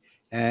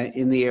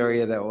 in the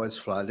area that was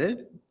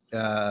flooded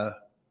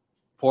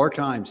 4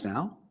 times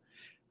now.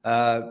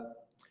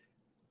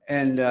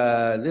 And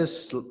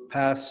this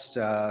past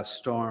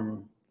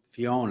storm,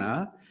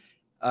 Fiona,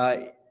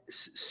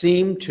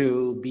 seemed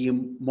to be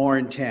more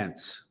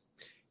intense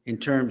in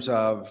terms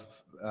of,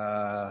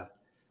 I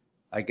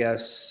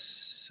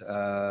guess,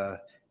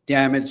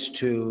 damage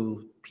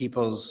to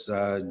people's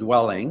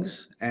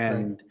dwellings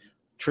and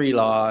tree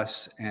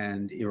loss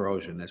and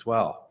erosion as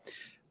well.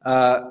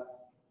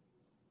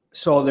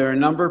 So there are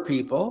a number of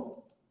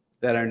people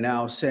that are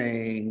now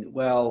saying,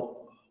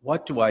 well,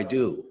 what do I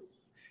do?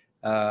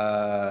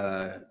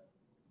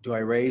 Do I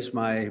raise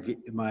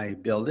my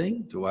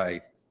building? Do I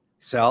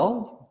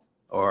sell?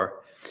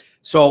 Or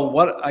so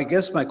what I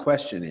guess my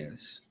question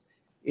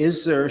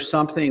is there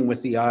something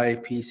with the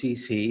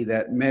IPCC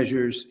that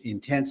measures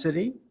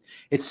intensity?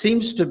 It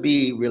seems to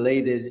be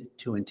related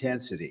to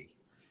intensity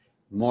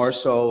more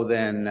so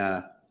than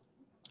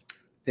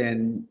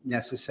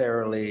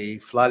necessarily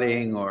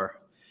flooding or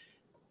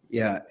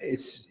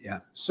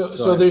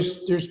So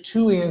there's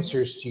two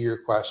answers to your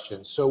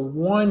question. So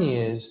one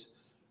is,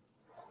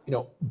 you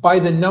know, by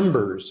the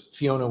numbers,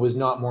 Fiona was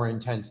not more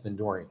intense than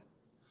Dorian.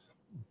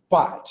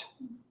 But,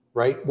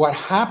 right, what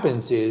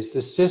happens is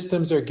the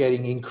systems are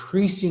getting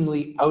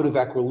increasingly out of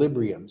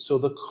equilibrium. So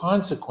the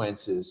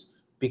consequences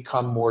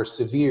become more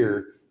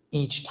severe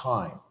each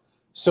time.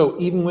 So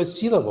even with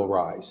sea level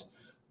rise,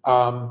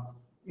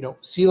 you know,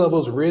 sea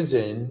level's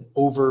risen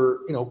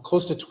over, you know,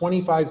 close to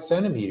 25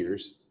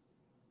 centimeters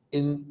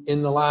in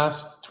the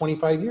last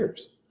 25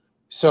 years.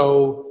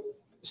 So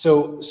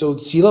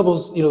sea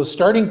levels, you know, the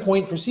starting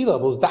point for sea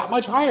level is that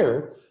much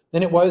higher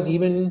than it was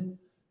even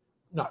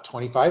not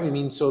 25. I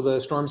mean, so the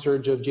storm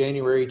surge of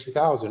January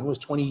 2000 was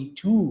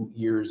 22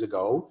 years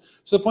ago.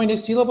 So the point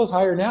is sea level is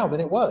higher now than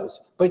it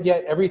was, but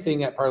yet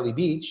everything at Parley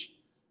Beach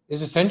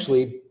is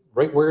essentially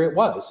right where it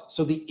was.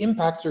 So the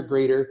impacts are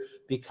greater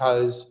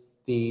because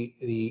the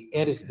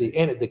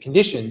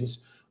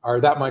conditions are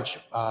that much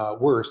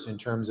worse in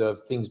terms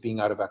of things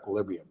being out of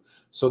equilibrium.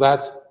 So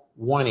that's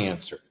one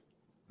answer,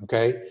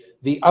 okay?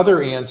 The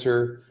other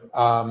answer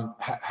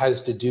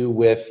has to do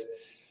with,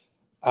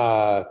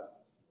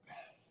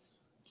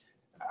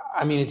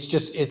 I mean,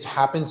 it's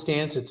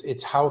happenstance.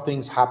 It's how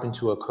things happen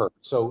to occur.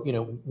 So, you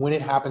know, when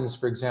it happens,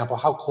 for example,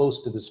 how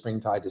close to the spring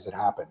tide does it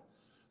happen?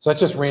 So that's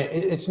just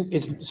it's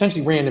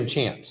essentially random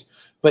chance.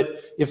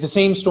 But if the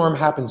same storm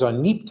happens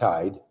on neap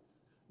tide,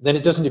 then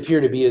it doesn't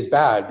appear to be as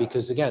bad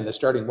because, again, the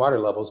starting water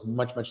level is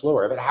much, much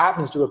lower. If it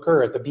happens to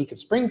occur at the peak of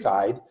spring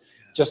tide,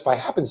 just by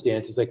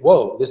happenstance, it's like,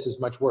 whoa, this is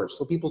much worse.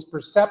 So people's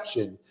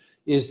perception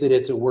is that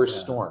it's a worse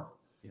storm,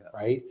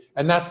 right?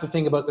 And that's the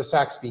thing about the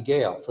Saxby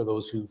Gale, for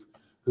those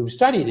who've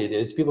studied it,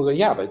 is people go,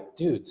 yeah, but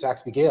dude,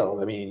 Saxby Gale,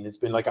 I mean, it's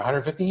been like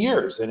 150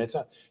 years. And it's,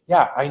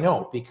 yeah, I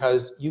know,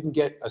 because you can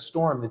get a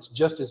storm that's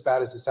just as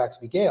bad as the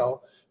Saxby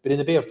Gale, but in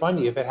the Bay of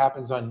Fundy, if it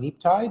happens on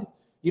neap tide,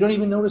 you don't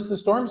even notice the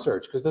storm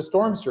surge, because the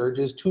storm surge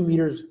is 2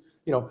 meters,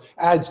 you know,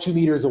 adds 2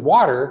 meters of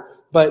water,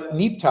 but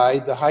neap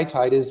tide, the high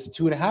tide, is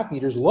 2.5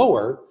 meters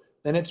lower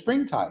than at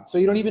spring tide. So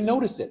you don't even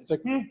notice it. It's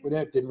like, well,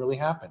 that didn't really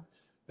happen.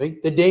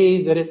 Right? The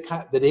day that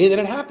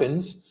it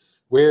happens,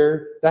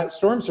 where that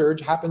storm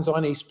surge happens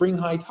on a spring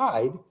high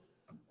tide,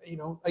 you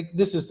know, like,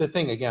 this is the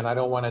thing, again, I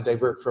don't want to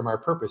divert from our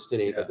purpose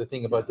today, but the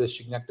thing about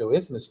this Chignecto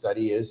Isthmus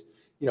study is,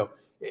 you know,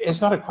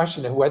 it's not a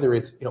question of whether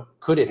it's, you know,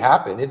 could it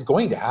happen? It's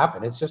going to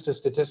happen. It's just a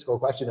statistical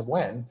question of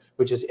when,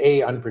 which is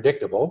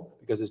unpredictable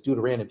because it's due to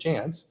random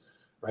chance,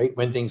 right?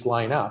 When things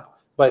line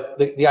up. But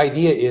the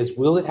idea is,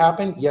 will it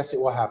happen? Yes,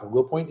 it will happen.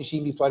 Will Pointe du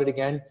Chien be flooded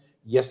again?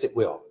 Yes, it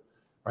will,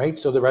 right?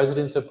 So the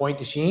residents of Pointe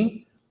du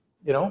Chien,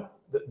 you know,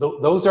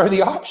 those are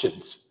the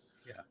options,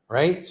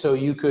 right? So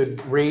you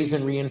could raise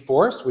and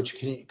reinforce, which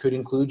could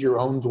include your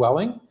own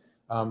dwelling,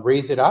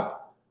 raise it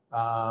up.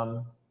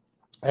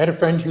 I had a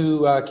friend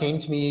who came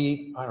to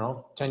me, I don't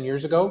know, 10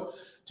 years ago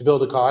to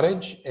build a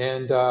cottage,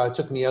 and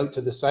took me out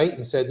to the site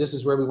and said, this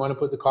is where we want to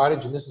put the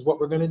cottage and this is what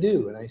we're going to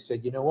do. And I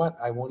said, you know what?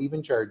 I won't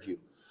even charge you.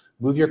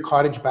 Move your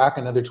cottage back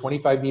another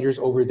 25 meters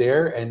over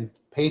there and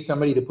pay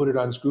somebody to put it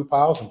on screw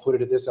piles and put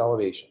it at this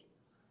elevation.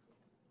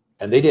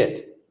 And they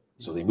did.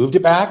 So they moved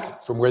it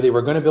back from where they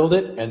were going to build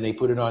it, and they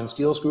put it on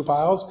steel screw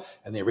piles,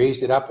 and they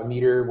raised it up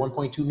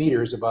 1.2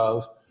 meters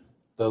above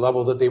the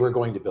level that they were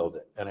going to build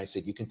it. And I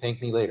said, you can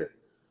thank me later,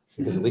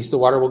 because at least the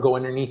water will go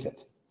underneath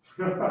it,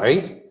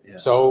 right?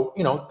 So,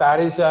 you know, that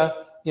is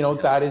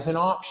that is an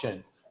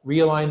option.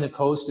 Realign the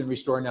coast and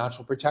restore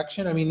natural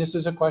protection. I mean, this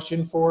is a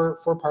question for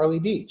Parley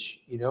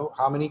Beach. You know,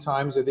 how many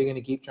times are they going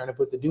to keep trying to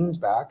put the dunes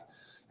back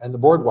and the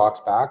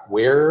boardwalks back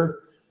where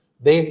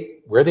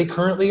they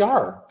currently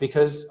are?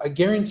 Because I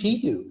guarantee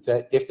you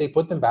that if they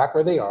put them back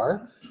where they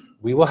are,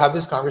 we will have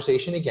this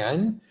conversation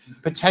again,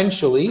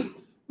 potentially.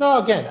 No,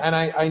 again, and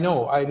I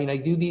know, I mean, I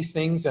do these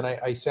things and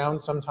I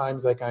sound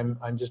sometimes like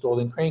I'm just old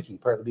and cranky,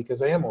 partly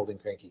because I am old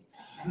and cranky.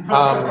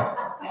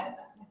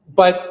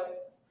 But,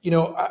 you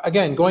know,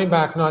 again, going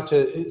back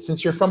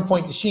since you're from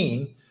Pointe du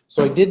Chien,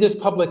 so I did this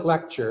public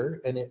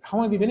lecture, and how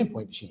long have you been in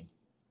Pointe du Chien?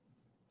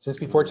 Since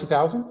before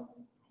 2000?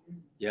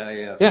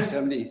 Yeah.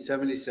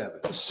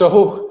 77.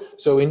 So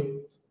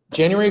in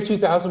January of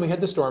 2000, we had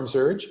the storm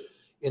surge.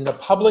 In the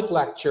public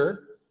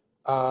lecture,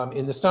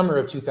 in the summer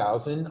of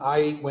 2000,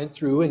 I went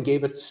through and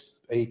gave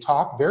a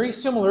talk very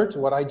similar to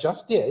what I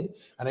just did.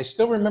 And I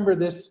still remember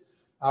this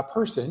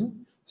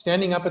person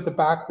standing up at the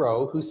back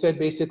row who said,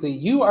 basically,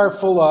 you are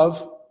full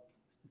of ...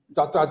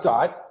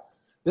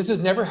 This has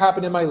never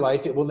happened in my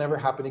life. It will never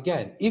happen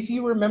again. If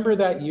you remember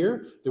that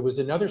year, there was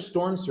another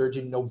storm surge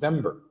in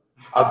November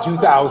of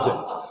 2000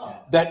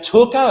 that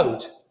took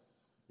out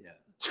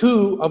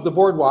 2 of the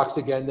boardwalks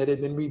again that had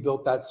been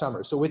rebuilt that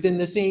summer. So within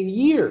the same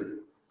year,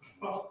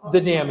 the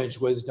damage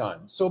was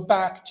done. So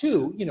back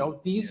to, you know,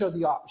 these are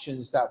the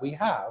options that we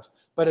have.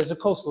 But as a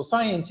coastal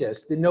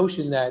scientist, the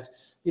notion that,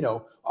 you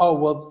know, oh,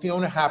 well,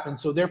 Fiona happened,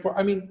 so therefore,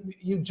 I mean,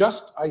 you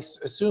just, I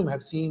assume,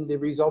 have seen the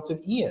results of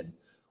Ian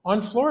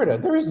on Florida.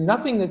 There is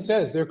nothing that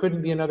says there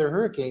couldn't be another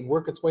hurricane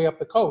work its way up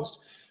the coast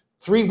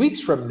 3 weeks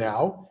from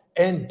now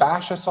and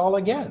bash us all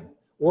again,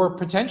 or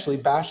potentially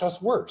bash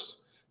us worse.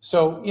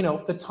 So, you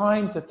know, the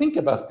time to think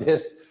about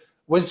this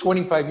was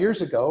 25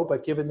 years ago,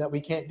 but given that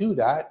we can't do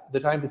that, the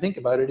time to think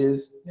about it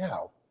is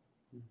now.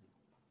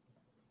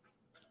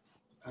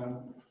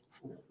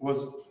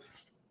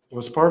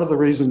 Was part of the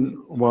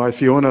reason why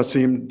Fiona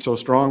seemed so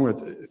strong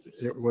with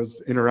it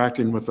was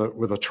interacting with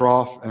a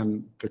trough,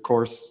 and the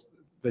course,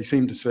 they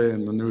seem to say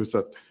in the news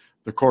that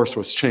the course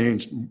was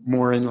changed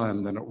more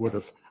inland than it would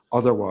have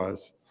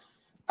otherwise.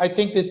 I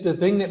think that the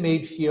thing that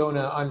made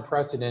Fiona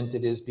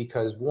unprecedented is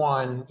because,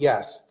 one,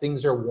 yes,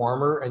 things are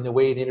warmer, and the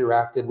way it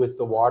interacted with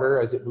the water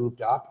as it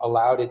moved up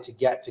allowed it to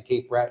get to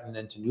Cape Breton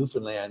and to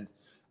Newfoundland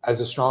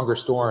as a stronger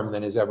storm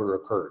than has ever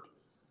occurred,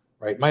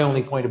 right? My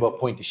only point about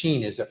Pointe du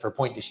Chien is that for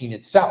Pointe du Chien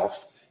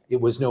itself,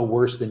 it was no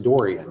worse than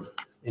Dorian.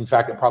 In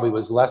fact, it probably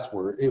was less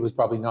worse. It was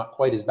probably not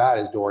quite as bad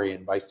as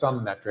Dorian by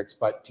some metrics,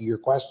 but to your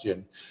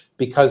question,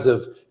 because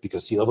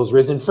sea level's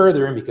risen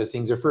further, and because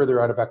things are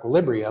further out of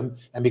equilibrium,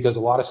 and because a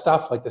lot of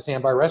stuff like the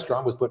Sandbar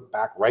restaurant was put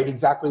back right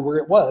exactly where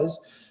it was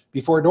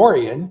before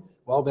Dorian,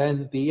 well,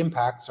 then the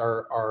impacts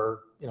are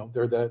you know,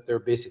 they're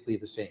basically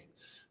the same.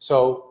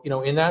 So, you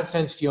know, in that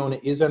sense, Fiona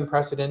is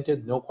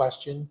unprecedented, no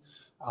question.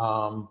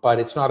 But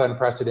it's not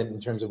unprecedented in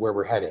terms of where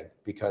we're heading,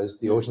 because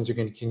the oceans are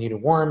going to continue to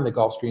warm, the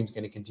Gulf Stream is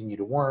going to continue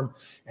to warm,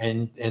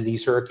 and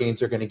these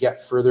hurricanes are going to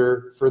get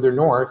further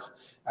north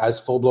as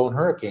full-blown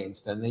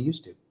hurricanes than they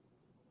used to.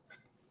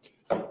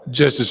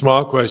 Just a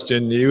small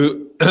question.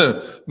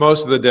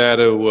 Most of the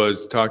data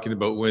was talking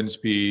about wind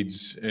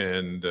speeds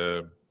and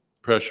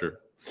pressure,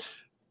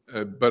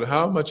 but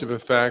how much of a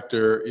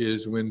factor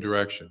is wind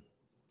direction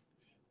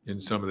in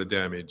some of the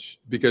damage?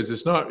 Because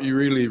it's not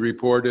really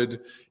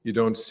reported. You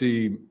don't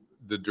see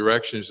the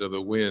directions of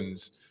the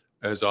winds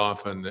as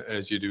often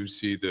as you do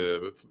see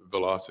the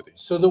velocity.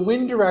 So the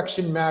wind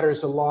direction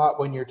matters a lot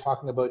when you're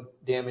talking about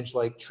damage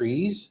like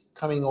trees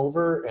coming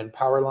over and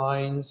power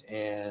lines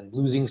and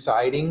losing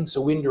siding. So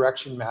wind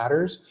direction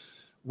matters.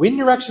 Wind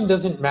direction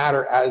doesn't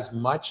matter as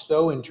much,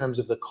 though, in terms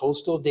of the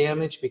coastal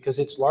damage, because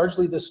it's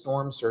largely the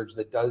storm surge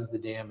that does the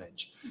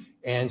damage.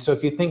 And so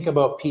if you think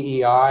about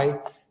PEI,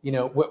 you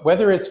know,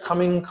 whether it's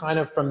coming kind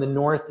of from the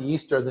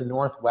northeast or the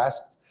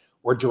northwest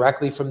or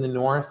directly from the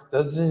north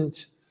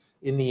doesn't,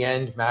 in the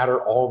end,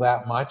 matter all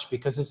that much,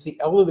 because it's the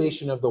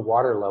elevation of the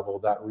water level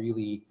that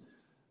really,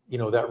 you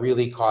know, that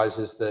really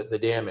causes the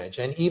damage.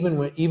 And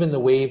even the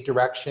wave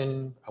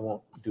direction, I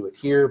won't do it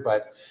here,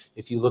 but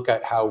if you look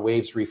at how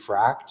waves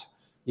refract,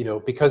 you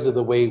know, because of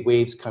the way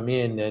waves come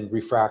in and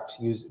refract,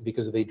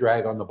 because they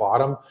drag on the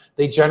bottom,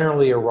 they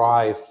generally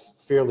arrive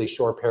fairly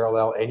shore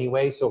parallel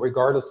anyway. So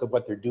regardless of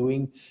what they're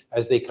doing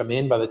as they come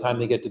in, by the time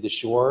they get to the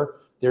shore,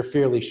 they're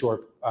fairly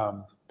short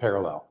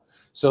parallel.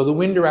 So the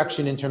wind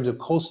direction in terms of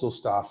coastal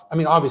stuff, I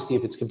mean, obviously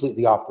if it's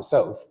completely off the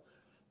south,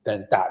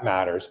 then that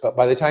matters. But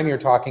by the time you're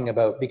talking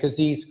about, because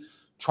these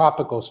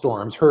tropical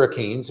storms,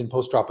 hurricanes and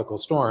post-tropical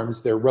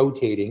storms, they're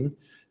rotating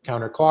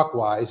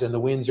counterclockwise and the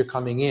winds are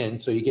coming in.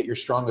 So you get your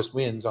strongest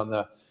winds on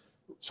the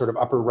sort of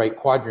upper right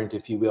quadrant,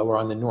 if you will, or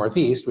on the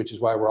northeast, which is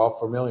why we're all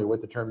familiar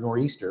with the term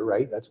nor'easter,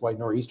 right? That's why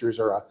nor'easters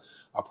are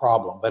a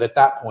problem. But at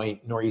that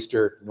point,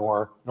 nor'easter,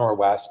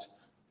 nor'west,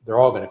 they're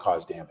all going to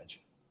cause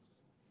damage.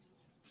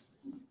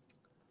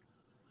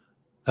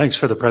 Thanks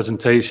for the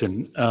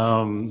presentation.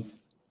 I'm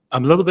a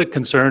little bit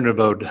concerned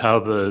about how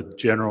the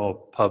general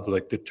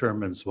public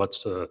determines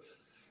what's the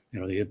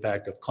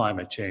impact of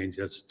climate change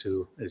as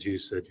to, as you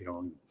said,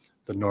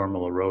 the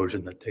normal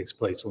erosion that takes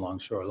place along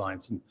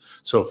shorelines and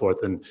so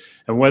forth, and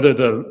whether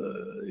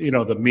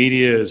the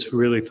media is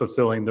really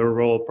fulfilling their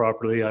role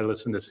properly. I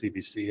listen to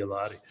CBC a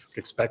lot. I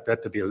expect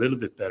that to be a little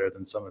bit better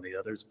than some of the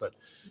others, but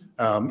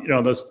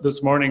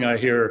this morning I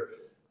hear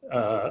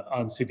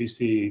on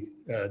CBC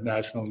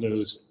national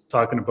news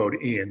talking about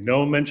Ian.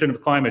 No mention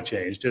of climate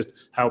change, just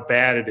how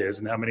bad it is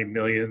and how many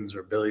millions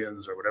or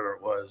billions or whatever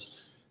it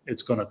was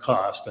it's going to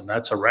cost, and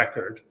that's a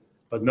record.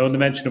 But no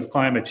mention of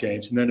climate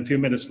change. And then a few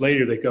minutes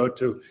later, they go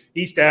to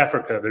East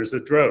Africa. There's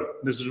a drought.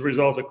 This is a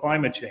result of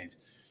climate change.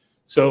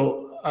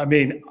 So, I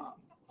mean,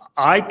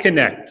 I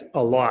connect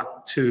a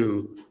lot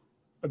to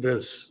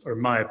this, or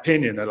my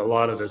opinion that a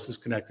lot of this is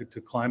connected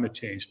to climate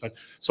change. But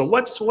so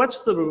what's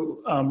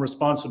the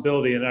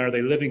responsibility, and are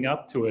they living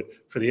up to it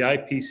for the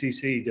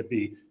IPCC to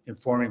be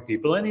informing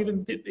people, and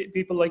even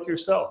people like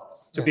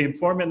yourself, to be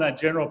informing that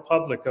general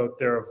public out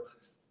there of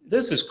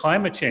this is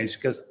climate change,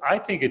 because I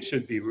think it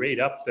should be right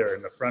up there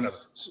in the front of.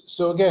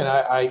 So again,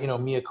 I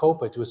mea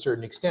culpa to a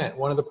certain extent.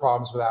 One of the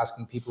problems with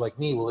asking people like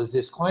me, well, is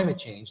this climate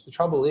change? The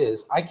trouble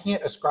is I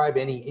can't ascribe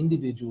any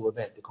individual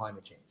event to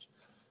climate change.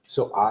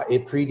 So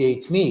it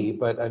predates me,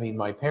 but I mean,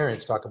 my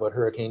parents talk about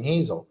Hurricane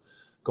Hazel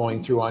going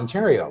through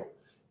Ontario.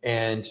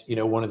 And,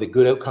 one of the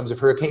good outcomes of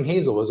Hurricane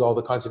Hazel was all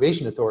the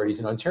conservation authorities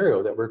in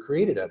Ontario that were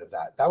created out of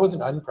that. That was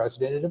an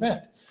unprecedented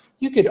event.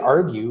 You could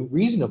argue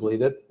reasonably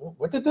that, well,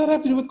 what did that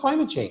have to do with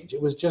climate change?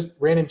 It was just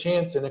random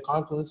chance and a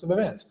confluence of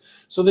events.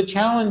 So the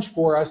challenge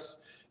for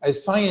us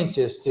as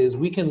scientists is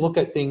we can look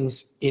at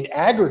things in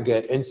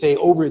aggregate and say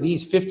over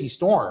these 50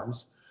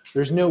 storms,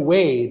 there's no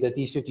way that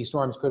these 50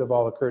 storms could have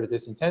all occurred at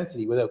this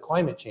intensity without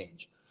climate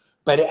change.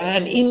 But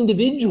an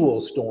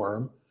individual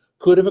storm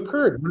could have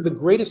occurred. One of the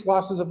greatest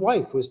losses of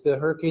life was the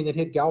hurricane that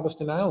hit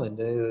Galveston Island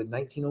in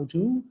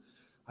 1902.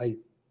 I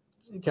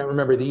can't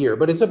remember the year,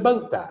 but it's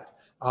about that.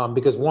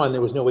 Because one,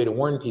 there was no way to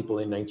warn people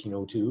in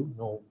 1902,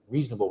 no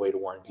reasonable way to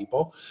warn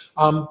people.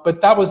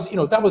 But that was,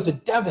 that was a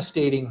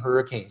devastating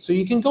hurricane. So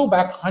you can go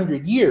back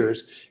 100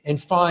 years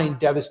and find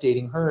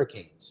devastating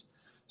hurricanes.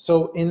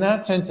 So in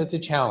that sense, it's a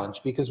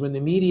challenge, because when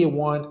the media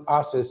want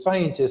us as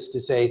scientists to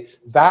say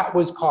that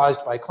was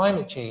caused by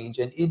climate change,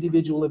 an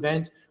individual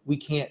event, we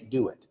can't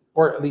do it.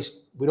 Or at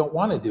least we don't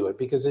want to do it,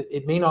 because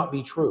it may not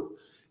be true.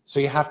 So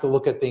you have to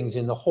look at things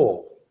in the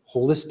whole,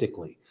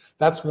 holistically.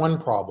 That's one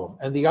problem.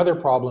 And the other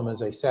problem,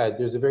 as I said,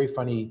 there's a very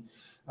funny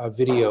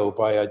video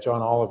by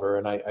John Oliver,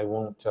 and I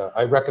won't,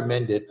 I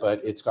recommend it, but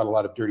it's got a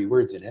lot of dirty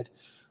words in it.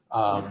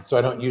 So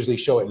I don't usually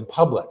show it in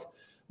public.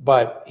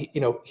 But,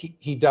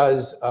 he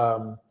does,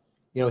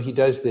 he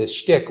does this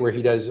shtick where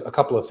he does a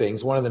couple of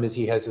things. One of them is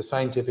he has a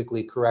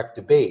scientifically correct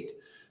debate.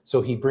 So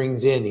he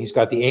brings in, he's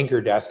got the anchor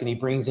desk, and he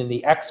brings in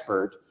the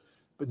expert,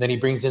 but then he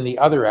brings in the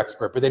other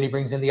expert, but then he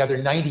brings in the other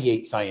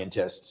 98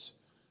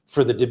 scientists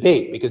for the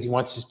debate, because he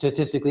wants a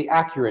statistically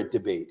accurate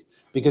debate.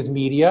 Because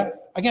media,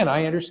 again,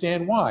 I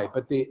understand why,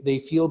 but they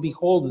feel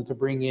beholden to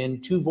bring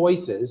in two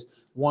voices,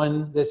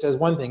 one that says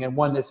one thing and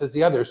one that says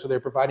the other, so they're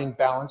providing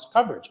balanced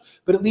coverage.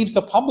 But it leaves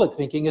the public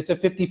thinking it's a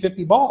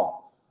 50-50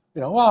 ball.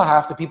 Well,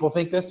 half the people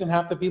think this and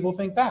half the people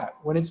think that,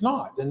 when it's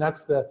not. And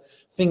that's the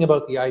thing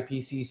about the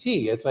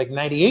IPCC. It's like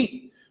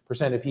 98%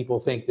 of people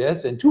think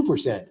this and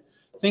 2%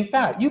 think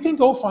that. You can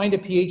go find a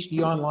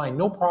PhD online,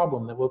 no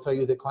problem, that will tell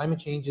you that climate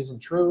change isn't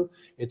true.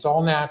 It's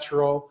all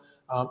natural.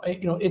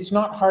 It's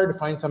not hard to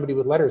find somebody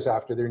with letters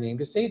after their name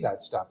to say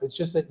that stuff. It's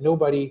just that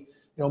nobody,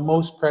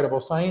 most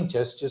credible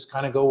scientists just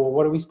kind of go, well,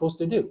 what are we supposed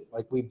to do?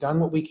 Like, we've done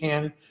what we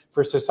can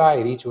for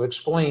society to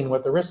explain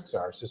what the risks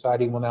are.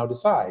 Society will now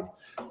decide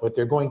what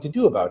they're going to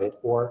do about it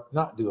or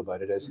not do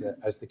about it, as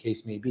the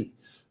case may be.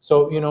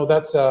 So,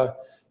 that's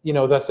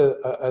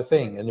a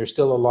thing. And there's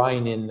still a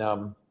line in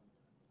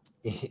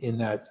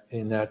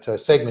that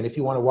segment, if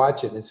you want to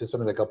watch it, and it says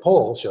something like a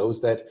poll shows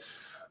that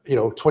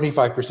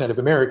 25% of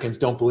Americans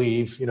don't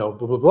believe blah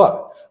blah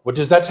blah. What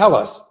does that tell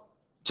us?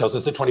 It tells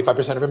us that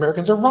 25% of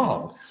Americans are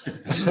wrong.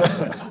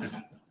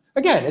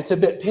 Again, it's a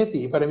bit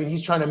pithy, but I mean,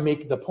 he's trying to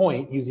make the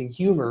point using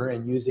humor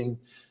and using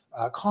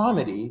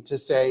comedy to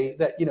say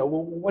that well,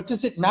 what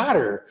does it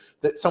matter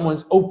that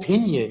someone's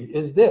opinion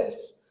is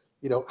this?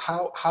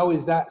 How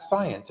is that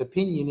science?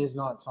 Opinion is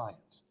not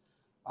science.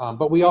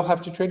 But we all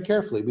have to tread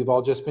carefully. We've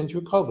all just been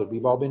through COVID.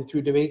 We've all been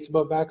through debates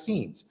about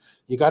vaccines.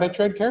 You got to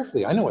tread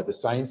carefully. I know what the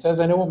science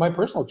says. I know what my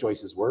personal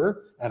choices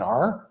were and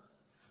are,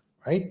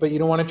 right? But you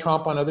don't want to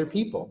tromp on other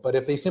people. But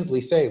if they simply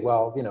say,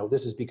 well,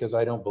 this is because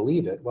I don't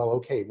believe it, well,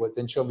 okay,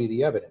 then show me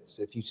the evidence.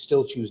 If you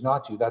still choose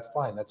not to, that's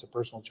fine. That's a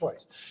personal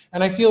choice.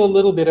 And I feel a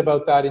little bit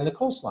about that in the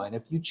coastline.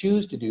 If you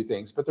choose to do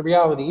things, but the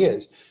reality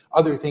is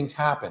other things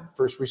happen.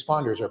 First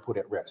responders are put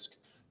at risk,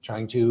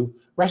 trying to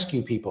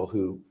rescue people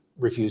who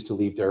refuse to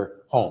leave their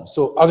homes.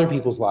 So other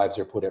people's lives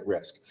are put at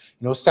risk.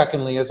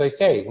 Secondly, as I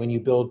say, when you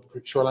build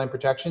shoreline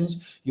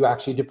protections, you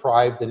actually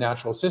deprive the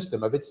natural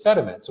system of its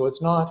sediment. So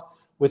it's not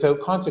without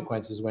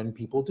consequences when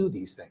people do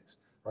these things,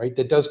 right?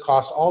 That does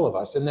cost all of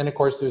us. And then of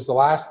course, there's the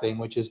last thing,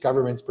 which is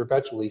governments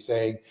perpetually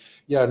saying,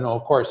 yeah, no,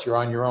 of course you're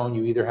on your own.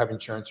 You either have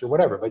insurance or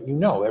whatever, but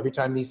every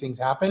time these things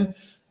happen,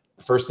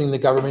 the first thing the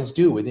governments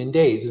do within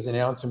days is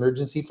announce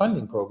emergency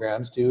funding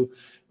programs to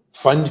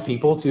fund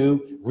people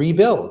to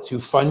rebuild, to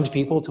fund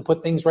people to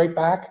put things right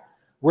back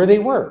where they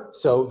were.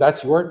 So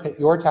that's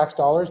your tax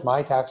dollars,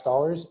 my tax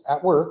dollars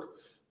at work,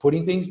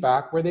 putting things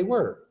back where they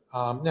were.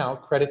 Now,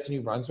 credit to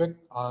New Brunswick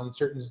on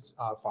certain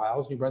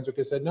files. New Brunswick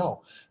has said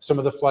no. Some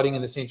of the flooding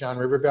in the St. John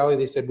River Valley,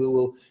 they said,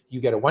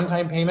 you get a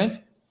one-time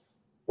payment,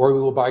 or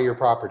we will buy your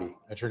property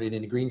and turn it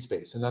into green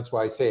space. And that's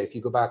why I say, if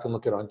you go back and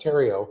look at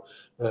Ontario,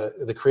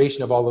 the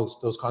creation of all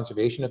those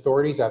conservation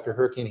authorities after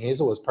Hurricane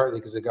Hazel was partly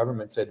because the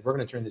government said, we're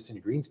going to turn this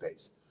into green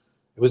space.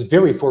 It was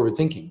very forward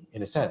thinking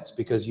in a sense,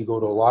 because you go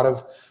to a lot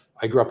of,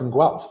 I grew up in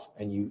Guelph,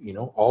 and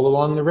all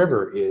along the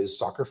river is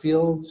soccer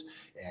fields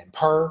and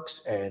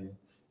parks and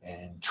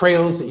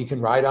trails that you can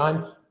ride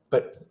on,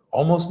 but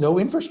almost no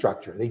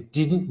infrastructure. They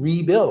didn't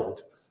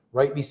rebuild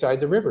right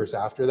beside the rivers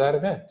after that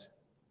event.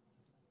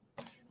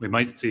 we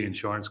might see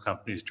insurance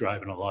companies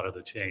driving a lot of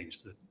the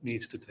change that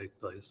needs to take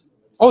place.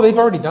 Oh, they've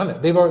already done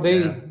it.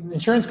 Yeah.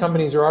 Insurance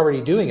companies are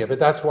already doing it, but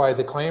that's why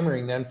the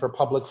clamoring then for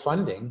public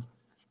funding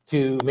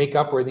to make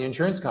up where the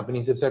insurance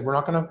companies have said, we're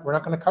not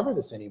going to cover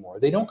this anymore.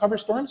 They don't cover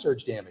storm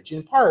surge damage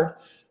in part.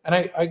 And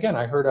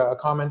I heard a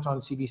comment on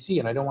CBC,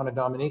 and I don't want to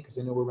dominate because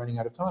I know we're running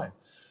out of time.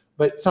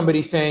 But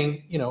somebody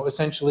saying,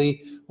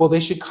 essentially, well, they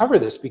should cover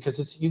this because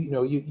it's,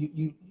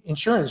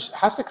 insurance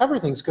has to cover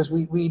things because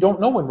we don't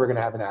know when we're going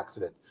to have an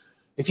accident.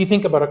 If you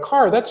think about a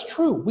car, that's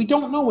true. We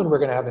don't know when we're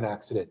going to have an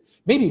accident.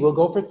 Maybe we'll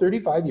go for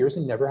 35 years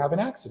and never have an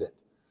accident.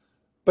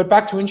 But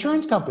back to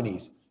insurance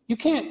companies,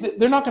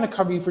 they're not going to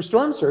cover you for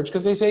storm surge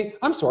because they say,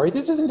 I'm sorry,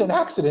 this isn't an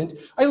accident.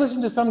 I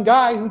listened to some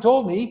guy who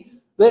told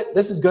me that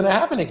this is going to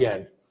happen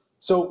again.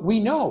 So we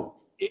know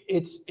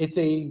it's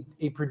a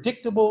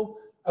predictable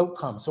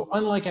outcome. So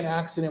unlike an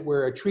accident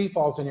where a tree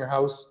falls in your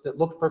house that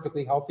looked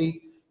perfectly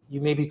healthy, you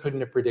maybe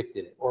couldn't have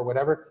predicted it or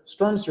whatever.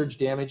 Storm surge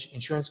damage,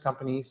 insurance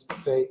companies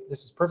say,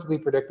 this is perfectly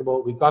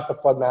predictable. We've got the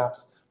flood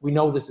maps. We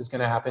know this is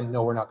going to happen.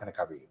 No, we're not going to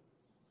cover you.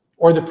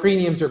 Or the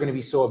premiums are going to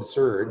be so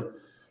absurd,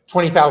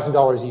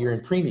 $20,000 a year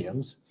in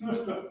premiums,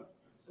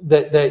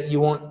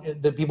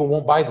 that people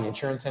won't buy the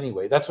insurance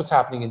anyway. That's what's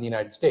happening in the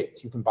United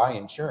States. You can buy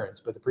insurance,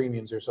 but the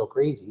premiums are so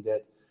crazy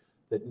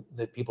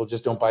that people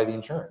just don't buy the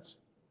insurance.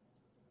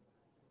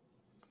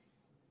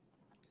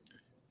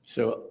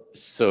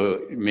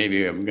 So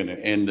maybe I'm going to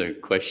end the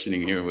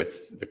questioning here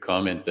with the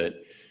comment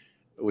that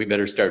we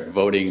better start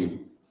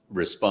voting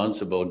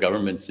responsible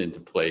governments into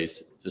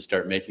place to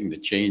start making the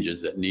changes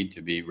that need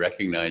to be,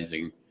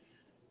 recognizing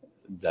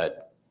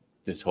that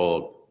this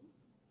whole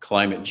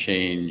climate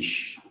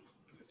change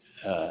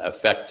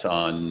effects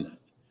on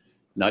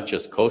not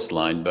just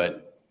coastline,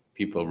 but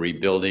people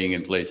rebuilding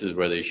in places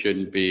where they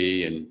shouldn't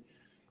be. And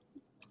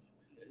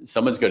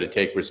someone's got to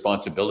take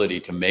responsibility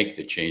to make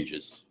the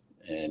changes.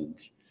 And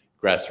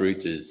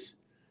grassroots is,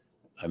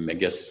 I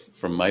guess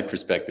from my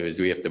perspective,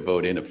 is we have to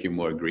vote in a few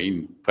more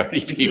Green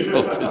Party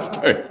people to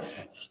start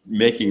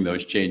making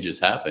those changes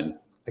happen.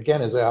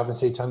 Again, as I often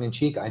say tongue in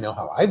cheek, I know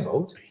how I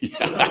vote.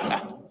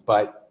 Yeah.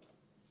 But,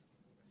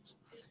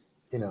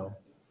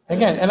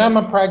 again, and I'm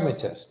a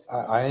pragmatist.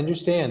 I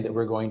understand that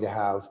we're going to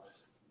have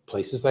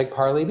places like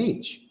Parley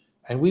Beach,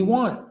 and we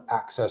want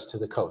access to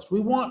the coast.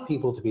 We want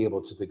people to be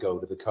able to go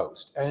to the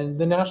coast. And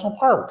the national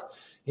park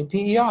in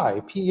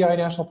PEI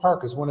National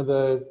Park is one of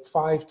the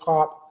 5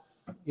 top,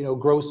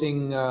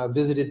 grossing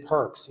visited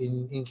parks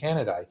in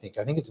Canada, I think.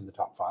 I think it's in the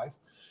top 5.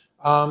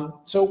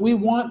 So we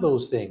want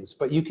those things,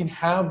 but you can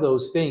have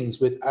those things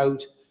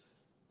without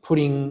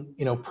putting,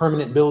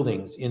 permanent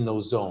buildings in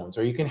those zones,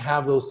 or you can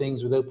have those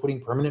things without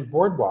putting permanent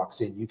boardwalks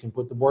in. You can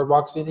put the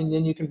boardwalks in, and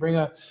then you can bring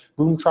a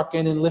boom truck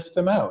in and lift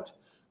them out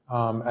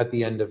at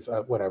the end of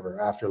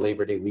after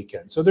Labor Day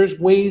weekend. So there's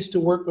ways to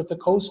work with the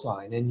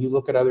coastline, and you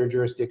look at other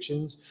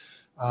jurisdictions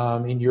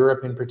in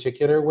Europe in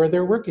particular, where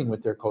they're working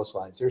with their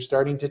coastlines. They're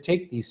starting to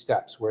take these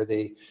steps where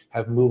they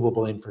have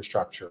movable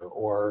infrastructure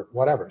or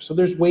whatever. So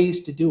there's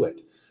ways to do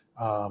it.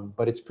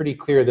 But it's pretty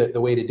clear that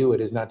the way to do it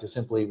is not to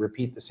simply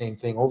repeat the same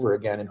thing over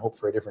again and hope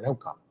for a different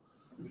outcome.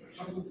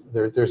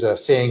 There's a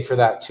saying for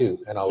that too,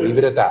 and I'll leave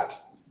it at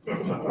that.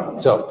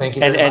 So thank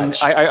you very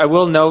much. And I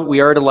will note, we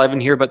are at 11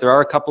 here, but there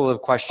are a couple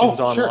of questions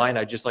online.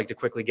 Sure. I'd just like to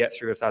quickly get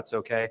through if that's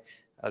okay.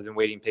 I've been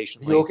waiting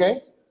patiently. You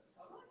okay?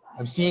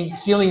 I'm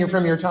stealing you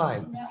from your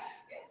time.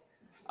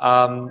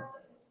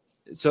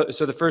 So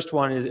the first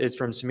one is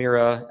from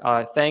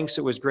Samira. Thanks,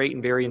 it was great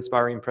and very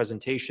inspiring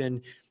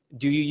presentation.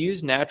 Do you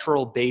use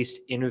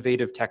natural-based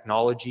innovative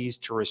technologies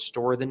to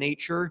restore the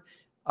nature?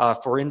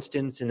 For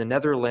instance, in the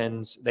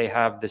Netherlands, they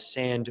have the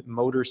sand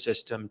motor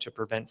system to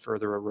prevent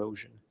further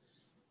erosion.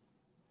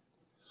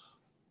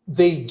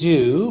 They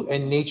do,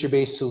 and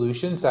nature-based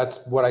solutions,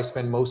 that's what I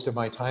spend most of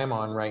my time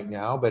on right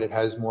now, but it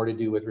has more to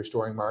do with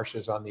restoring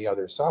marshes on the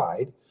other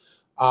side.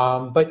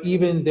 But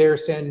even their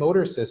sand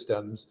motor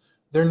systems,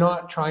 they're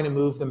not trying to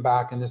move them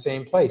back in the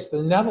same place.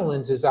 The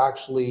Netherlands is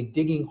actually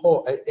digging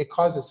holes. It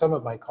causes some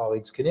of my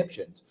colleagues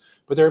conniptions,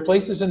 but there are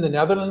places in the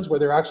Netherlands where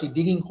they're actually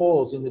digging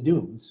holes in the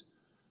dunes.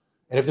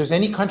 And if there's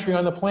any country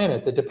on the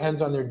planet that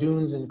depends on their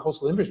dunes and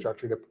coastal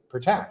infrastructure to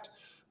protect.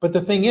 But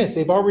the thing is,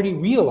 they've already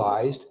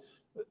realized,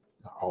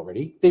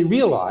 they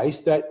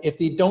realize that if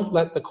they don't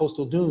let the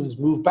coastal dunes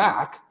move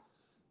back,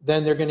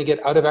 then they're going to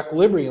get out of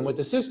equilibrium with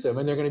the system,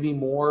 and they're going to be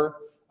more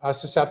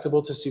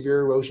susceptible to severe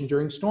erosion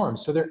during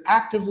storms. So they're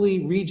actively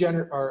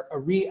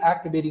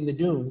reactivating the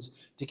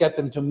dunes to get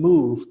them to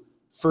move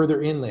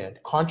further inland.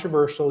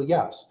 Controversial,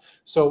 yes.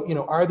 So,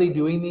 are they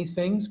doing these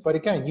things? But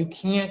again, you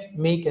can't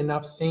make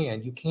enough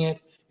sand.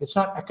 It's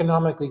not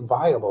economically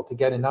viable to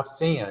get enough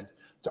sand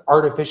to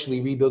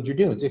artificially rebuild your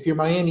dunes. If you're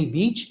Miami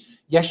Beach,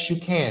 yes, you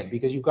can,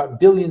 because you've got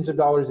billions of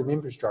dollars of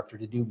infrastructure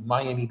to do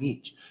Miami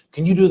Beach.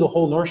 Can you do the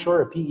whole North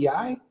Shore of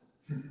PEI?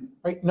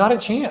 Right? Not a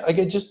chance.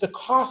 The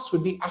costs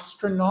would be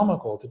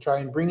astronomical to try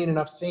and bring in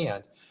enough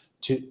sand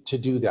to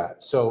do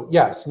that. So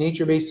yes,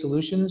 nature-based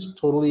solutions,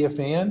 totally a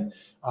fan.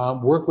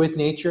 Work with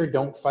nature,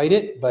 don't fight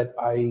it. But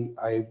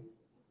I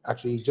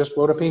actually just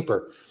wrote a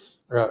paper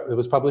that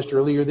was published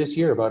earlier this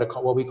year about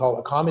what we call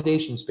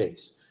accommodation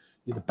space.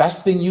 The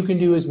best thing you can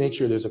do is make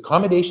sure there's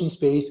accommodation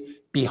space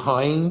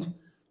behind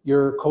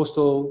your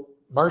coastal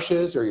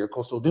marshes or your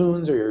coastal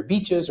dunes or your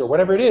beaches or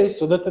whatever it is,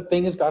 so that the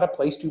thing has got a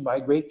place to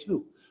migrate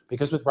to.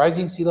 Because with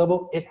rising sea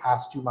level, it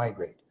has to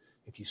migrate.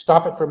 If you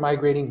stop it from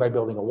migrating by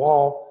building a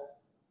wall,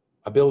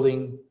 a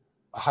building,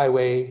 a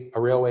highway, a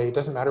railway, it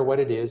doesn't matter what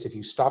it is, if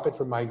you stop it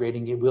from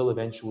migrating, it will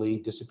eventually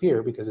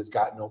disappear because it's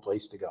got no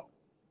place to go.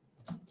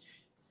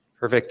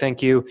 Perfect,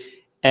 thank you.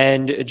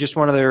 And just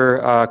one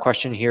other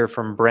question here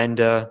from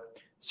Brenda.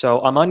 So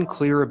I'm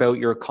unclear about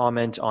your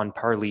comment on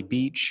Parley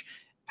Beach.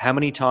 How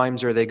many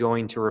times are they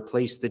going to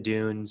replace the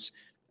dunes?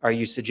 Are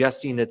you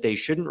suggesting that they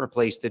shouldn't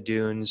replace the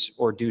dunes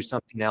or do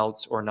something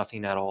else or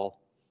nothing at all?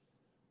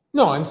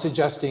 No, I'm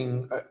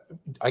suggesting,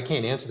 I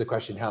can't answer the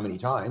question how many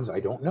times, I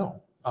don't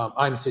know.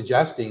 I'm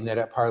suggesting that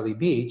at Parley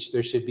Beach,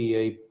 there should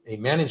be a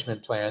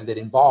management plan that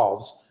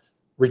involves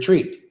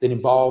retreat, that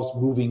involves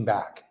moving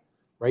back,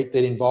 right?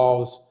 That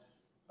involves,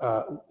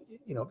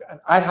 you know,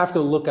 I'd have to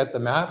look at the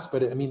maps,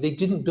 but I mean, they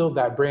didn't build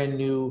that brand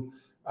new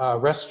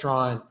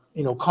restaurant,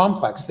 you know,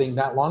 complex thing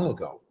that long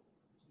ago.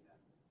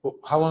 Well,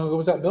 how long ago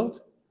was that built?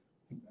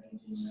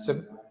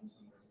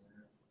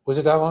 Was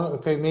it that long?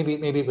 Okay, maybe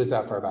it was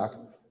that far back.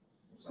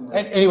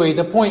 And anyway,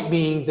 the point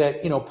being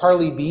that, you know,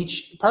 Parley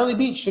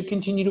Beach should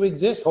continue to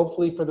exist,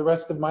 hopefully for the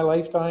rest of my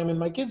lifetime and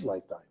my kids'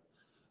 lifetime.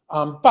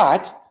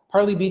 But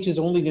Parley Beach is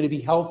only going to be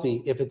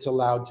healthy if it's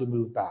allowed to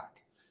move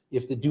back,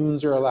 if the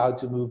dunes are allowed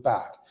to move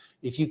back.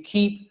 If you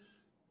keep,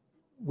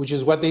 which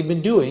is what they've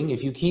been doing,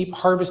 if you keep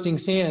harvesting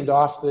sand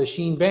off the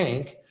Sheen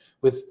Bank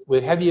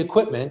with heavy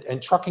equipment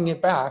and trucking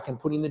it back and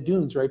putting the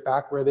dunes right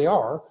back where they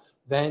are,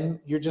 then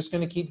you're just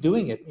going to keep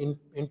doing it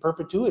in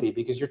perpetuity,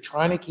 because you're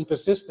trying to keep a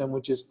system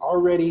which is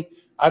already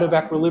out of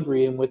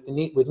equilibrium with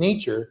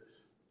nature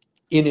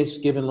in its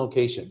given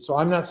location. So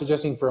I'm not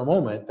suggesting for a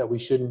moment that we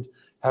shouldn't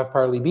have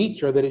Parley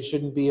Beach or that it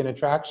shouldn't be an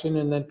attraction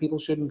and then people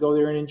shouldn't go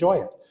there and enjoy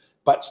it.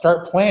 But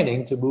start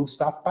planning to move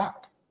stuff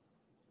back.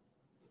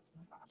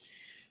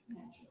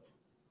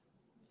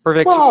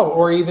 Perfect. Well,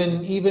 or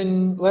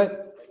even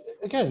let,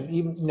 again,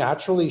 even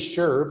naturally,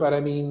 sure, but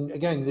I mean,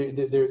 again,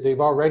 they've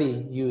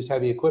already used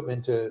heavy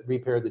equipment to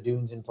repair the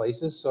dunes in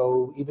places.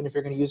 So even if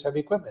you're going to use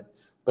heavy equipment,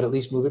 but at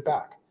least move it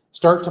back.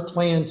 Start to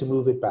plan to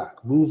move it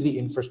back. Move the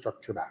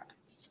infrastructure back.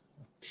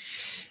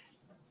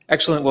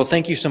 Excellent. Well,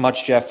 thank you so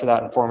much, Jeff, for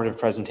that informative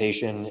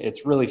presentation.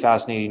 It's really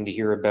fascinating to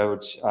hear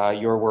about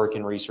your work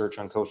and research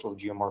on coastal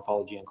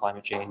geomorphology and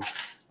climate change.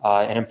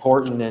 An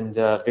important and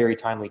very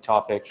timely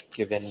topic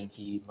given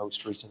the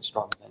most recent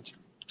storm event.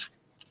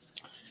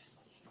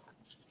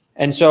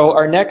 And so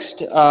our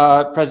next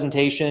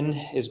presentation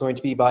is going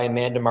to be by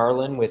Amanda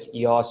Marlin with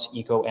EOS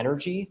Eco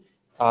Energy,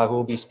 who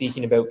will be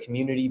speaking about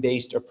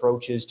community-based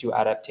approaches to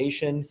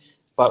adaptation.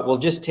 But we'll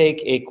just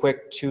take a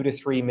quick 2 to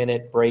 3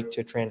 minute break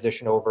to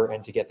transition over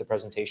and to get the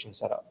presentation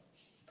set up.